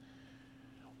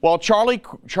 Well,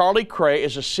 Charlie Cray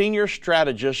is a senior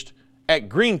strategist at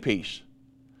Greenpeace,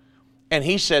 and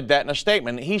he said that in a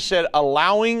statement. He said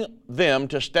allowing them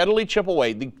to steadily chip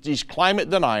away, these climate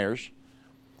deniers,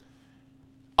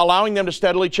 allowing them to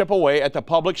steadily chip away at the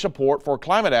public support for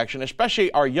climate action,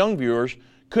 especially our young viewers,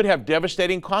 could have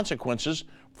devastating consequences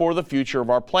for the future of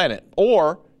our planet,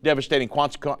 or devastating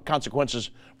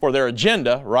consequences for their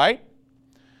agenda, right?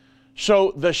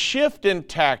 So the shift in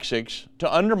tactics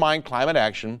to undermine climate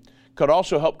action could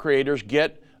also help creators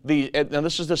get and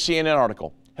this is the CNN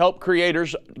article, help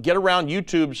creators get around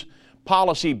YouTube's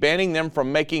policy banning them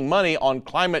from making money on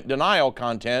climate denial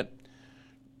content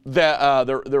that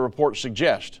the report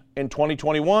suggests. In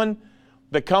 2021,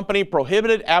 the company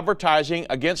prohibited advertising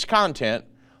against content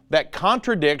that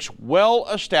contradicts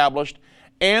well-established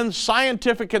and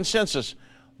scientific consensus.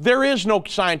 There is no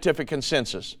scientific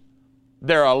consensus.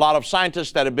 There are a lot of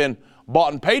scientists that have been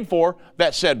bought and paid for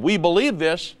that said, we believe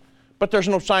this, but there's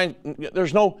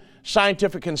no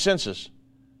scientific consensus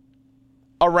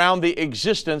around the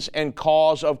existence and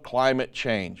cause of climate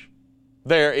change.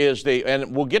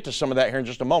 And we'll get to some of that here in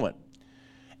just a moment.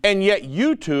 And yet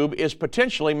YouTube is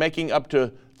potentially making up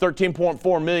to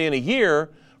 $13.4 million a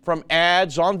year from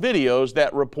ads on videos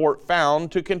that report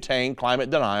found to contain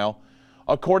climate denial,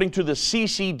 according to the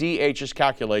CCDH's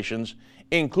calculations,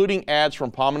 including ads from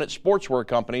prominent sportswear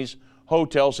companies,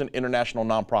 hotels, and international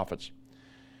nonprofits.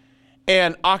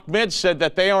 And Ahmed said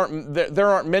that there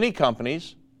aren't many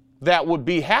companies that would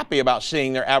be happy about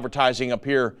seeing their advertising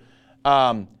appear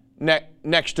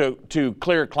next to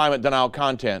clear climate denial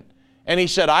content. And he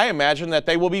said, I imagine that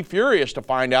they will be furious to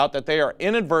find out that they are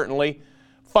inadvertently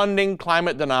funding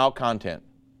climate denial content.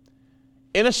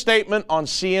 In a statement on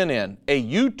CNN, a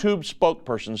YouTube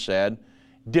spokesperson said,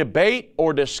 debate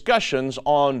or discussions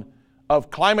of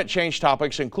climate change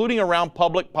topics, including around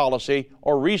public policy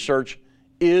or research,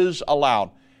 is allowed.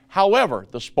 However,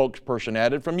 the spokesperson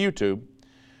added from YouTube,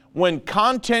 when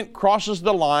content crosses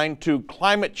the line to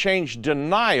climate change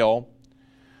denial,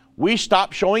 we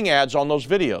stop showing ads on those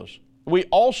videos. We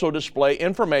also display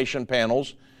information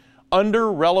panels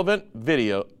under relevant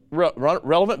videos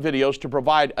to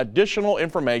provide additional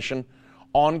information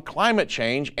on climate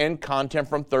change and content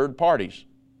from third parties.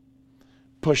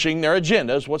 Pushing their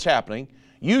agenda is what's happening.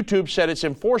 YouTube said its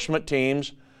enforcement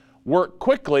teams work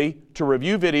quickly to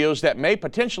review videos that may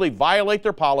potentially violate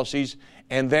their policies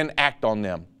and then act on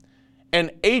them. An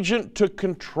agent to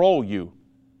control you.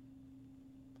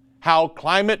 How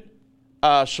climate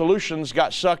solutions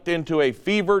got sucked into a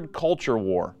fevered culture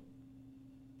war.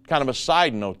 Kind of a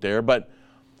side note there, but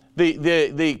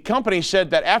the company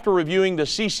said that after reviewing the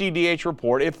CCDH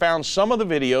report, it found some of the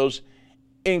videos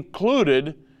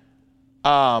included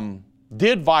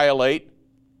did violate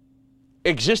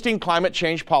existing climate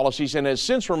change policies and has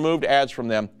since removed ads from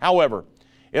them. However,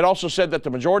 it also said that the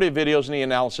majority of videos in the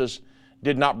analysis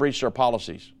did not breach their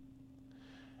policies.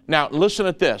 Now, listen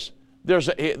at this. The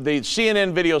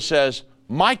CNN video says,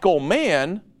 Michael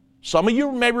Mann, some of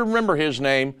you may remember his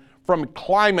name from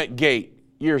ClimateGate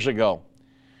years ago.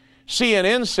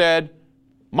 CNN said,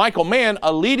 Michael Mann,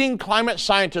 a leading climate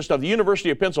scientist of the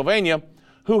University of Pennsylvania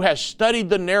who has studied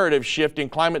the narrative shift in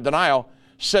climate denial,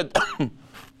 said,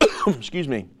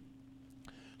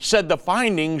 said the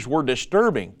findings were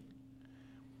disturbing.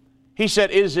 He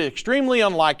said, it is extremely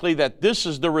unlikely that this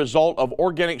is the result of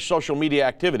organic social media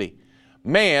activity.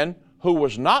 Mann, who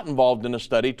was not involved in the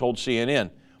study, told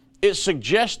CNN, it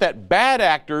suggests that bad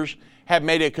actors have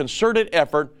made a concerted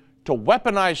effort to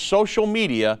weaponize social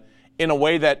media in a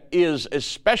way that is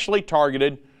especially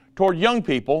targeted toward young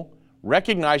people,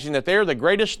 recognizing that they are the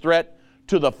greatest threat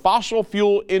to the fossil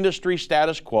fuel industry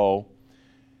status quo,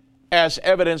 as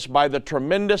evidenced by the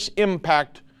tremendous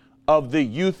impact of the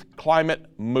youth climate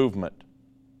movement.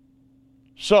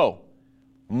 So,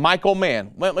 Michael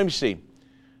Mann, let me see.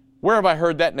 Where have I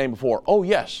heard that name before? Oh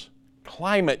yes,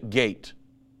 ClimateGate.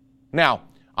 Now,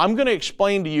 I'm going to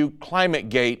explain to you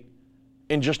ClimateGate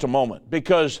in just a moment,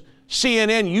 because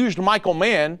CNN used Michael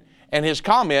Mann and his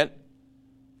comment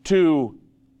to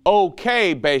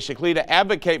basically to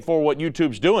advocate for what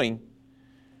YouTube's doing.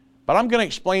 But I'm going to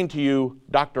explain to you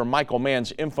Dr. Michael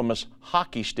Mann's infamous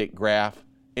hockey stick graph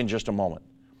in just a moment.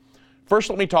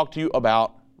 First, let me talk to you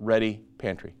about Ready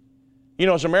Pantry. You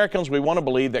know, as Americans, we want to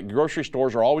believe that grocery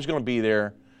stores are always going to be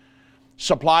there.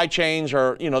 Supply chains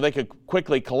are, they could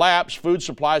quickly collapse. Food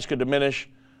supplies could diminish.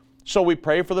 So we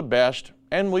pray for the best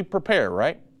and we prepare,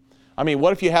 right? I mean,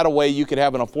 what if you had a way you could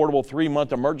have an affordable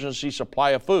 3-month emergency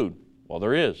supply of food? Well,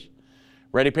 there is.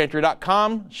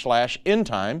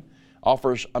 ReadyPantry.com/endtime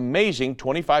offers amazing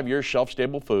 25-year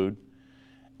shelf-stable food,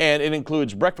 and it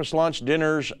includes breakfast, lunch,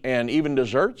 dinners, and even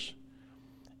desserts.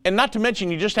 And not to mention,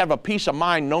 you just have a peace of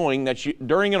mind knowing that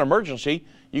during an emergency,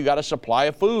 you got a supply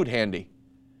of food handy.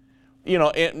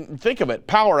 And think of it,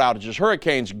 power outages,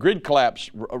 hurricanes, grid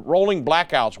collapse, rolling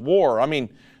blackouts, war. I mean,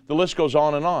 the list goes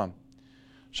on and on.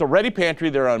 So Ready Pantry,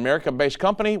 they're an American-based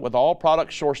company with all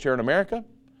products sourced here in America.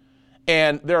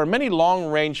 And there are many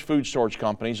long-range food storage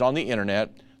companies on the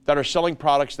internet that are selling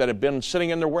products that have been sitting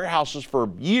in their warehouses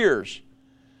for years.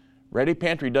 Ready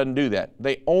Pantry doesn't do that.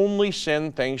 They only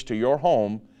send things to your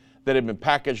home that have been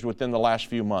packaged within the last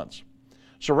few months.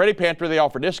 So Ready Pantry, they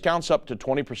offer discounts up to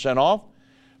 20% off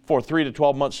for 3 to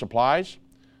 12 month supplies.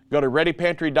 Go to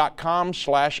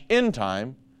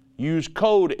ReadyPantry.com/endtime, use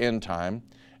code endtime,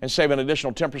 and save an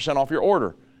additional 10% off your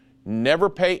order. Never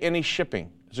pay any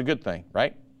shipping. It's a good thing,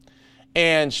 right?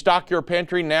 And stock your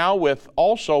pantry now with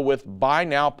buy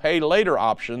now, pay later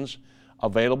options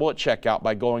available at checkout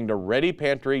by going to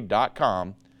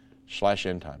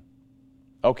ReadyPantry.com/endtime.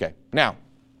 Okay, now,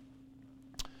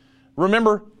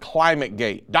 remember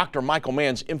ClimateGate, Dr. Michael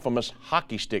Mann's infamous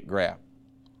hockey stick graph.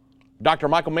 Dr.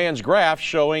 Michael Mann's graph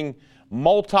showing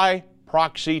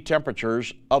multi-proxy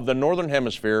temperatures of the Northern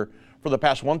Hemisphere for the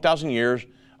past 1,000 years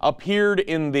appeared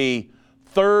in the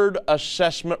third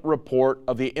assessment report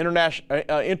of the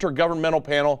Intergovernmental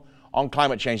Panel on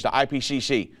Climate Change, the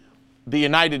IPCC, the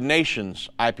United Nations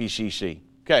IPCC.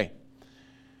 Okay.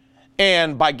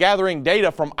 And by gathering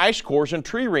data from ice cores and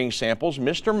tree ring samples,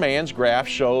 Mr. Mann's graph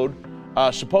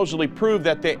supposedly proved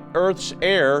that the Earth's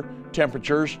air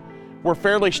temperatures were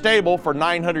fairly stable for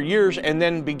 900 years and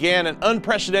then began an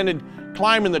unprecedented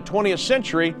climb in the 20th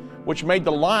century, which made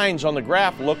the lines on the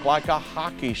graph look like a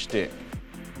hockey stick.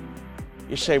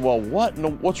 You say, well,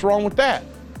 what's wrong with that?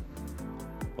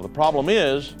 Well, the problem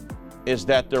is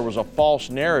that there was a false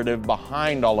narrative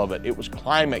behind all of it. It was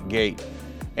ClimateGate.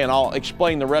 And I'll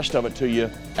explain the rest of it to you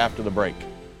after the break.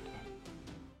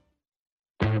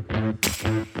 They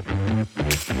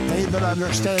that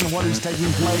understand what is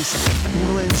taking place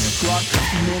will instruct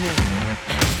many.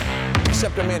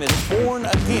 Except a man is born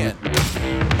again,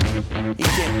 he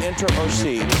can enter or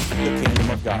see the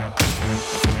kingdom of God.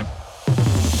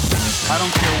 I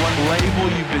don't care what label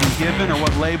you've been given or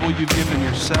what label you've given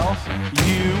yourself.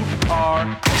 You are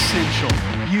essential.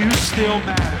 You still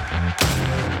matter.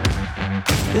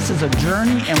 This is a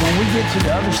journey, and when we get to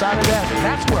the other side of that,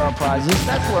 that's where our prize is.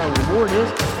 That's where our reward is.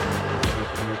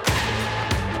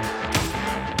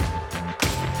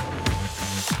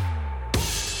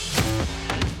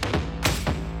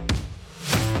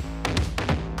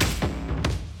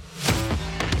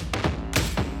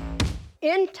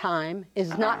 End time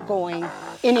is not going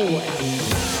anywhere.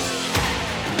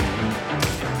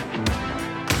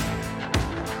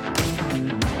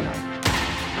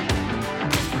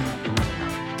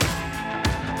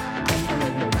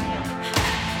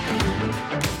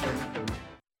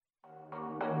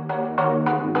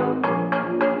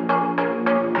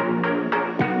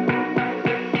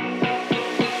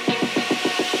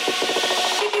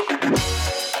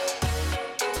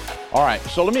 All right,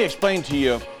 so let me explain to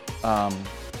you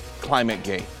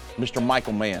ClimateGate, Mr.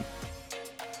 Michael Mann,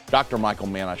 Dr. Michael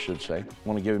Mann, I should say. I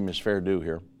want to give him his fair due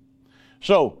here.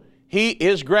 So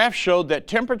his graph showed that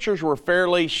temperatures were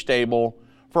fairly stable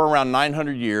for around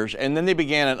 900 years, and then they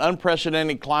began an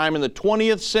unprecedented climb in the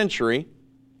 20th century,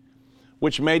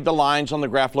 which made the lines on the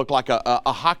graph look like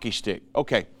a hockey stick.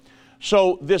 Okay,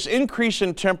 so this increase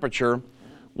in temperature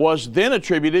was then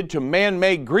attributed to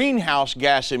man-made greenhouse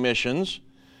gas emissions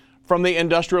from the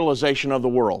industrialization of the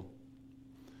world.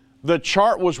 The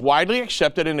chart was widely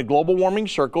accepted in the global warming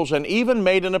circles and even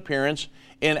made an appearance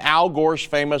in Al Gore's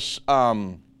famous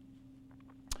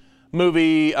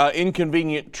movie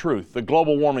Inconvenient Truth, the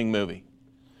global warming movie,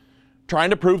 trying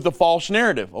to prove the false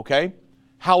narrative, okay?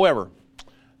 However,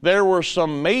 there were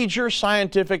some major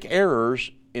scientific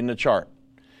errors in the chart.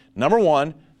 Number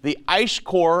one, the ice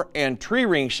core and tree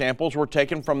ring samples were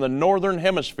taken from the northern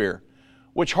hemisphere,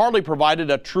 which hardly provided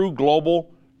a true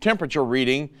global temperature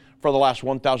reading for the last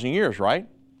 1,000 years, right?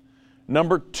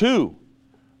 Number two,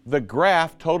 the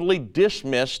graph totally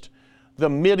dismissed the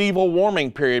medieval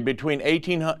warming period between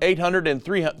 800 and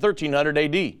 1300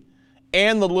 AD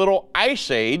and the little ice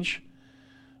age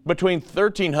between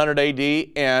 1300 AD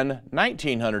and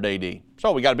 1900 AD.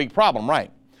 So we got a big problem,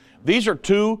 right? These are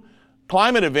two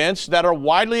climate events that are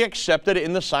widely accepted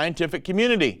in the scientific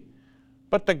community.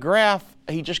 But the graph,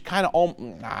 he just kind of,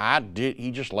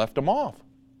 he just left them off.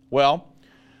 Well,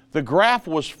 the graph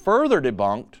was further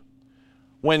debunked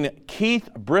when Keith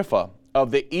Briffa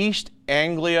of the East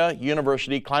Anglia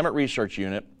University Climate Research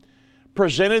Unit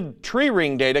presented tree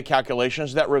ring data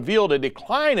calculations that revealed a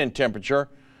decline in temperature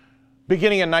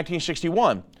beginning in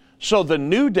 1961. So the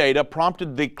new data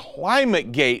prompted the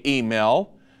ClimateGate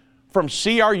email from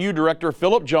CRU Director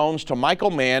Philip Jones to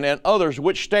Michael Mann and others,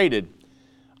 which stated,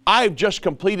 "I've just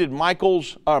completed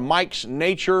Mike's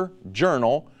Nature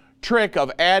Journal trick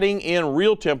of adding in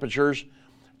real temperatures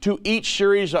to each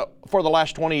series for the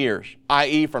last 20 years,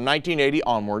 i.e. from 1980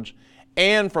 onwards,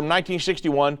 and from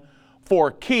 1961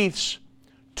 for Keith's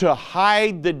to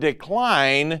hide the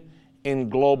decline in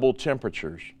global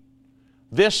temperatures."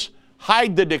 This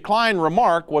hide the decline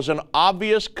remark was an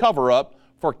obvious cover-up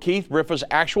for Keith Briffa's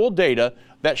actual data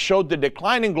that showed the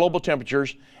decline in global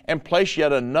temperatures and placed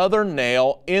yet another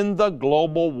nail in the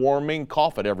global warming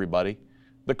coffin, everybody,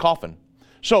 the coffin.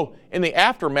 So in the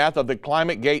aftermath of the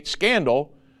ClimateGate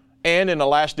scandal and in a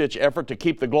last-ditch effort to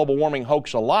keep the global warming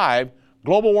hoax alive,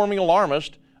 global warming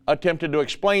alarmists attempted to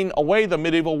explain away the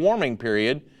medieval warming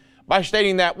period by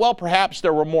stating that, well, perhaps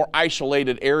there were more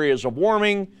isolated areas of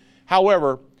warming.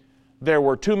 However, there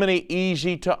were too many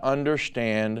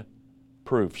easy-to-understand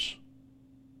proofs.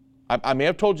 I may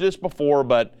have told you this before,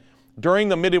 but during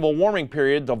the medieval warming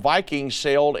period, the Vikings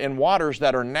sailed in waters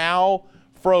that are now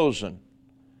frozen.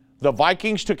 The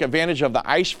Vikings took advantage of the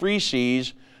ice-free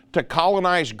seas to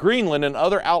colonize Greenland and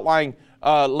other outlying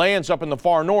lands up in the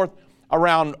far north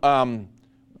around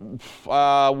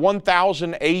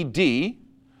 1000 AD.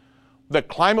 The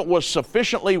climate was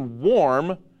sufficiently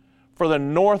warm for the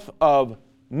north of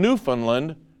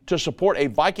Newfoundland to support a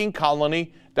Viking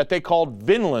colony that they called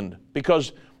Vinland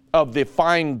because of the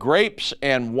fine grapes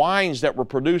and wines that were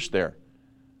produced there.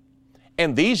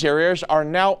 And these areas are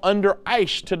now under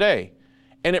ice today.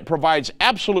 And it provides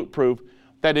absolute proof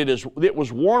that it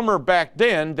was warmer back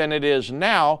then than it is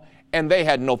now, and they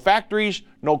had no factories,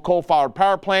 no coal-fired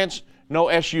power plants, no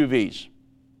SUVs.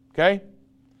 Okay?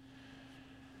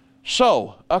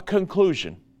 So, a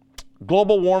conclusion.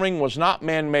 Global warming was not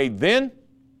man-made then,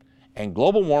 and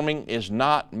global warming is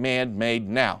not man-made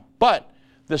now. But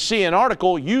the CNN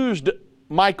article used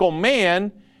Michael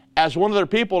Mann as one of their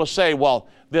people to say, well,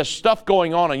 this stuff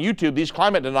going on YouTube, these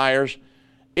climate deniers,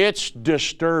 it's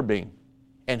disturbing.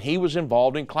 And he was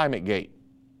involved in ClimateGate.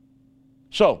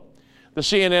 So, the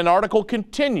CNN article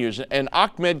continues, and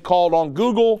Ahmed called on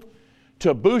Google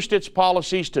to boost its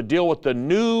policies to deal with the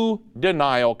new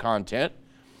denial content.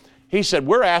 He said,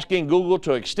 we're asking Google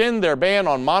to extend their ban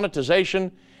on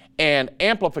monetization and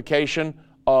amplification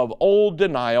of old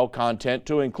denial content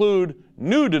to include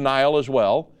new denial as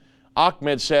well.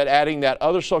 Ahmed said, adding that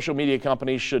other social media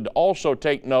companies should also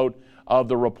take note of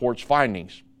the report's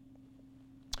findings.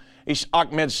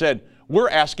 Ahmed said, we're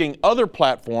asking other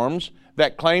platforms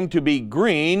that claim to be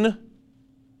green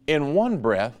in one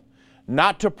breath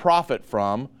not to profit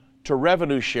from, to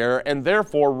revenue share, and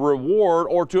therefore reward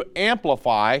or to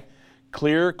amplify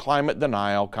clear climate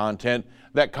denial content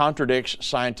that contradicts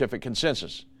scientific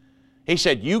consensus. He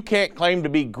said, you can't claim to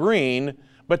be green,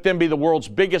 but then be the world's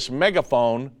biggest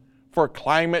megaphone for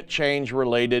climate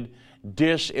change-related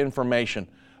disinformation.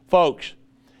 Folks,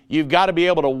 you've got to be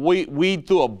able to weed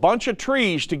through a bunch of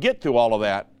trees to get through all of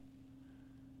that.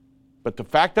 But the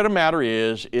fact of the matter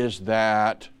is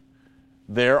that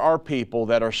there are people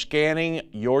that are scanning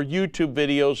your YouTube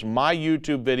videos, my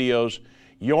YouTube videos,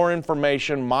 your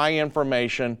information, my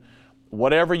information,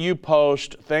 whatever you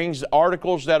post, things,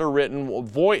 articles that are written,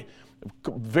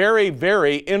 very,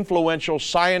 very influential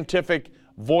scientific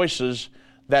voices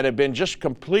that have been just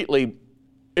completely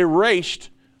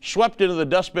erased, swept into the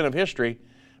dustbin of history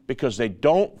because they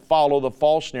don't follow the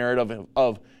false narrative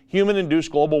of human-induced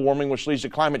global warming, which leads to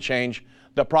climate change,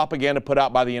 the propaganda put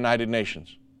out by the United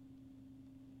Nations.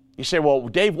 You say, well,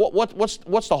 Dave,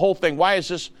 what's the whole thing? Why is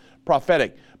this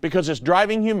prophetic because it's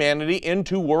driving humanity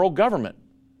into world government.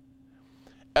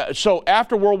 So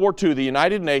after World War II, the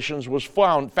United Nations was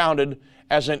founded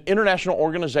as an international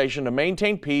organization to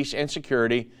maintain peace and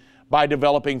security by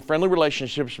developing friendly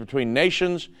relationships between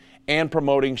nations and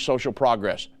promoting social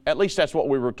progress. At least that's what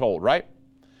we were told, right?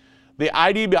 The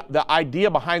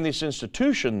idea behind this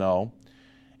institution, though,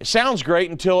 it sounds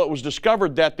great until it was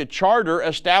discovered that the charter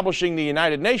establishing the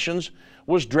United Nations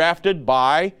was drafted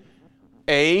by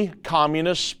a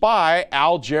communist spy,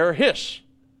 Alger Hiss.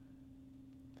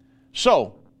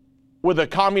 So, with a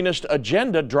communist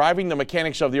agenda driving the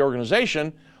mechanics of the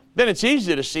organization, then it's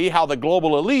easy to see how the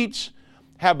global elites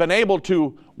have been able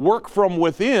to work from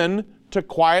within to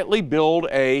quietly build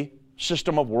a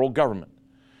system of world government.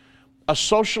 A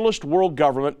socialist world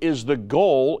government is the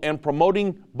goal, and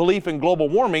promoting belief in global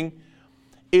warming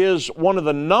is one of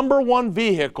the number one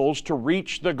vehicles to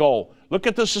reach the goal. Look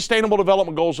at the Sustainable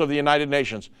Development Goals of the United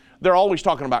Nations. They're always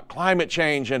talking about climate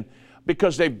change, and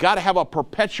because they've got to have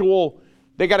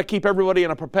they got to keep everybody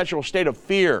in a perpetual state of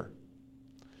fear.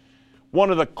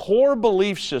 One of the core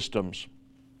belief systems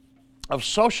of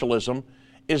socialism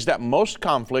is that most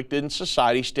conflict in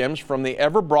society stems from the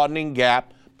ever-broadening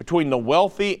gap between the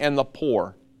wealthy and the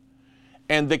poor.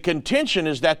 And the contention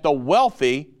is that the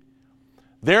wealthy,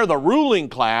 they're the ruling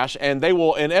class, and they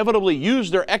will inevitably use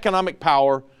their economic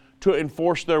power to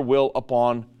enforce their will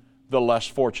upon the less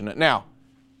fortunate. Now,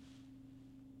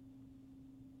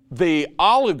 the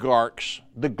oligarchs,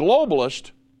 the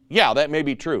globalists, yeah, that may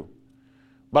be true.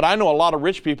 But I know a lot of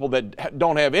rich people that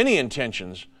don't have any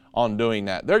intentions on doing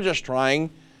that. They're just trying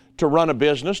to run a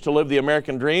business, to live the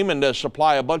American dream, and to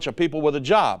supply a bunch of people with a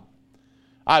job.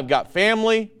 I've got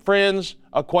family, friends,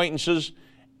 acquaintances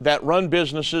that run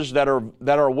businesses that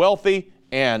are wealthy,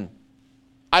 and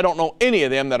I don't know any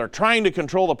of them that are trying to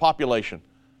control the population.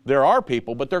 There are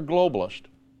people, but they're globalist.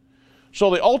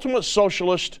 So the ultimate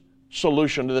socialist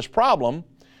solution to this problem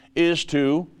is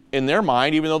to, in their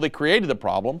mind, even though they created the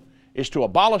problem, is to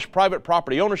abolish private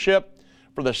property ownership,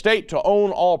 for the state to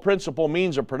own all principal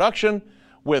means of production,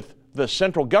 with the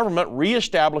central government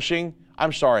redistributing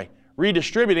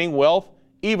wealth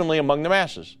evenly among the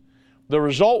masses. The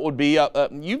result would be,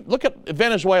 you look at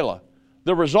Venezuela,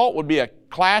 the result would be a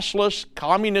classless,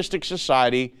 communistic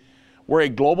society where a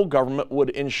global government would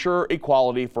ensure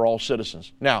equality for all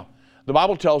citizens. Now, the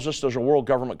Bible tells us there's a world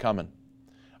government coming.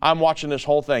 I'm watching this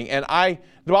whole thing, and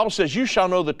the Bible says, you shall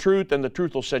know the truth, and the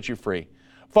truth will set you free.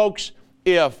 Folks,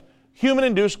 if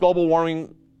human-induced global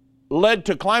warming led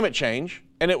to climate change,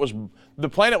 and the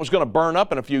planet was going to burn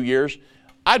up in a few years,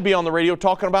 I'd be on the radio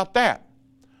talking about that.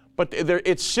 But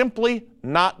it's simply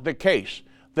not the case.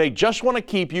 They just want to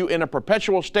keep you in a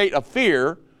perpetual state of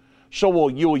fear, so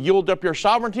you will yield up your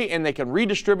sovereignty, and they can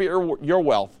redistribute your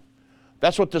wealth.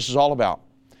 That's what this is all about.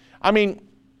 I mean,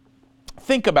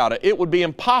 think about it. It would be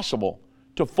impossible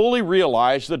to fully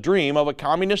realize the dream of a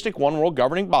communistic one-world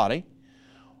governing body.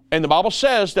 And the Bible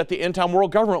says that the end-time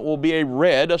world government will be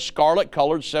a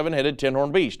scarlet-colored, seven-headed,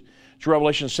 ten-horned beast. It's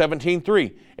Revelation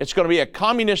 17:3. It's going to be a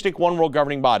communistic one-world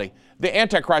governing body. The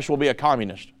Antichrist will be a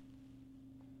communist.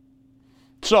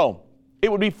 So,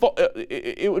 it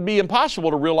would be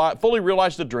impossible to fully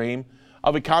realize the dream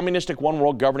of a communistic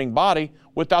one-world governing body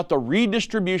without the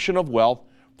redistribution of wealth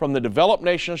from the developed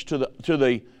nations to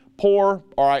the poor,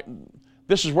 all right,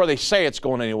 this is where they say it's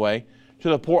going anyway, to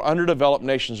the poor, underdeveloped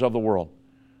nations of the world.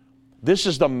 This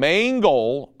is the main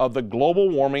goal of the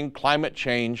global warming climate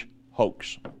change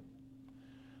hoax.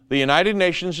 The United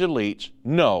Nations elites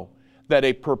know that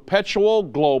a perpetual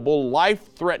global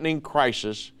life-threatening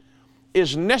crisis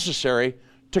is necessary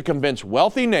to convince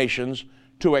wealthy nations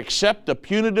to accept the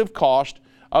punitive cost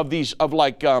of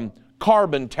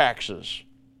carbon taxes.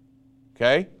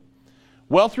 Okay?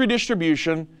 Wealth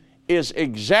redistribution is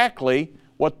exactly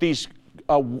what these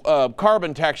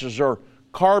carbon taxes or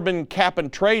carbon cap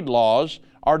and trade laws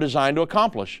are designed to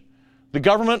accomplish. The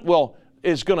government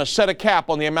is going to set a cap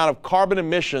on the amount of carbon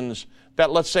emissions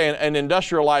that, let's say, an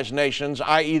industrialized nations,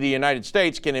 i.e. the United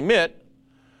States, can emit.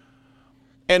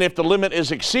 And if the limit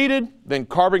is exceeded, then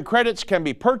carbon credits can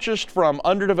be purchased from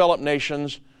underdeveloped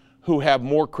nations who have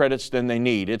more credits than they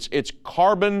need. It's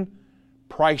carbon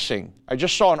pricing. I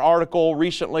just saw an article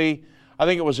recently, I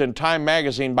think it was in Time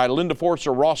magazine, by Linda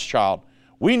Forster Rothschild.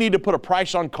 We need to put a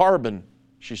price on carbon,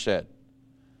 she said.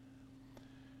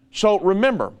 So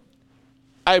remember,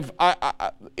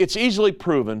 it's easily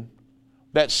proven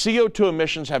that CO2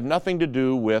 emissions have nothing to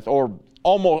do with, or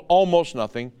almost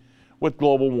nothing, with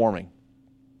global warming.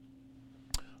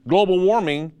 Global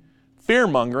warming,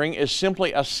 fear-mongering, is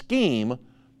simply a scheme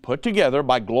put together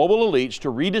by global elites to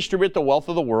redistribute the wealth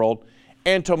of the world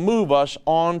and to move us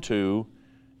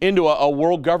into a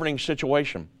world governing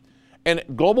situation. And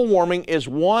global warming is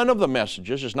one of the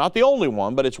messages. It's not the only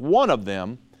one, but it's one of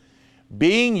them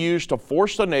being used to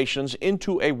force the nations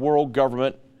into a world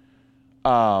government.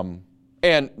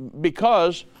 And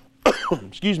because,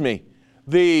 excuse me,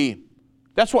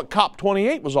 that's what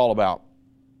COP28 was all about,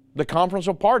 the Conference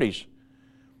of Parties.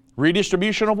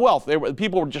 Redistribution of wealth.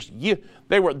 People were just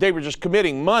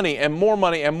committing money and more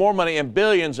money and more money and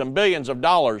billions of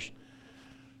dollars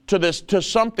to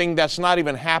something that's not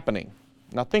even happening.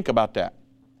 Now think about that.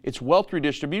 It's wealth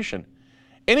redistribution.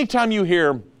 Anytime you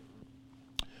hear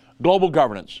global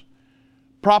governance,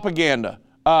 propaganda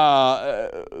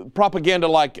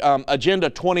like Agenda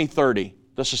 2030,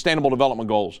 the Sustainable Development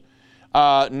Goals,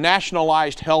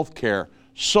 nationalized health care,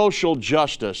 social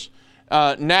justice,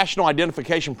 national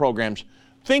identification programs.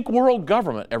 Think world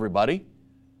government, everybody.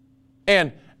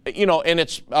 And, and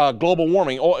it's global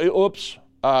warming.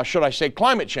 Should I say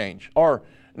climate change? Or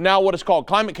now what is called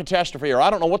climate catastrophe, or I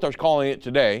don't know what they're calling it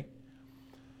today.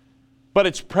 But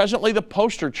it's presently the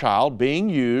poster child being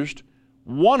used,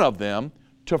 one of them,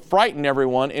 to frighten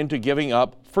everyone into giving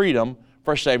up freedom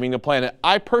for saving the planet.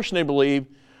 I personally believe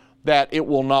that it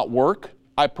will not work.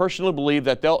 I personally believe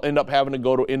that they'll end up having to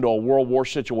go into a world war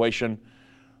situation.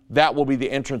 That will be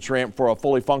the entrance ramp for a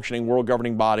fully functioning world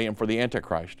governing body and for the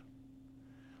Antichrist.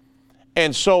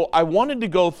 And so I wanted to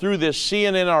go through this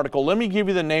CNN article. Let me give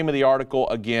you the name of the article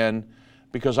again,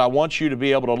 because I want you to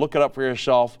be able to look it up for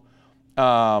yourself.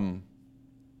 The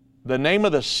name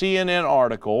of the CNN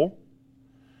article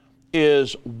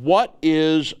is What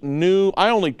is New? I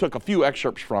only took a few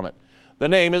excerpts from it. The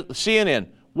name is CNN,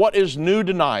 What is New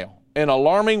Denial? An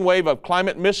alarming wave of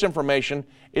climate misinformation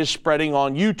is spreading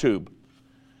on YouTube.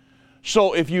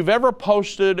 So if you've ever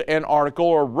posted an article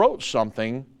or wrote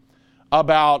something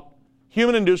about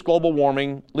human-induced global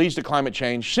warming leads to climate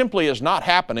change simply is not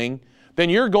happening, then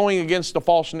you're going against their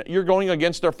false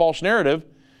narrative,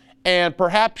 and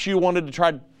perhaps you wanted to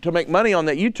try to make money on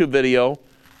that YouTube video,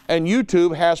 and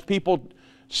YouTube has people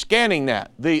scanning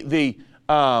that. The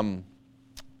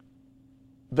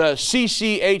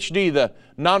CCHD, the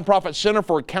Nonprofit Center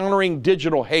for Countering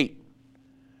Digital Hate,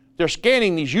 they're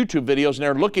scanning these YouTube videos and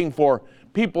they're looking for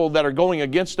people that are going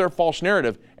against their false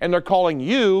narrative, and they're calling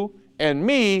you and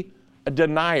me a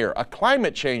denier, a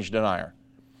climate change denier.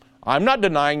 I'm not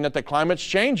denying that the climate's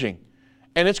changing,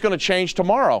 and it's going to change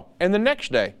tomorrow and the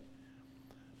next day.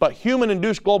 But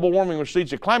human-induced global warming, which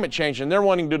leads to climate change, and they're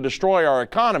wanting to destroy our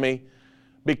economy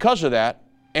because of that,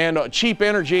 and cheap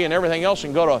energy and everything else,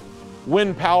 and go to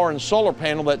wind power and solar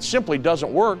panel that simply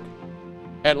doesn't work,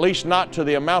 at least not to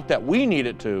the amount that we need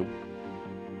it to.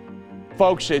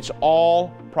 Folks, it's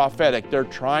all prophetic. They're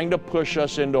trying to push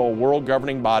us into a world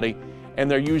governing body, and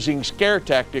they're using scare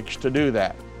tactics to do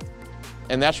that.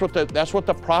 And that's what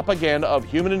the propaganda of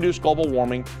human-induced global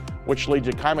warming, which leads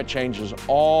to climate change, is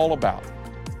all about.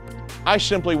 I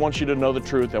simply want you to know the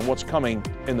truth and what's coming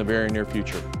in the very near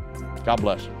future. God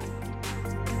bless.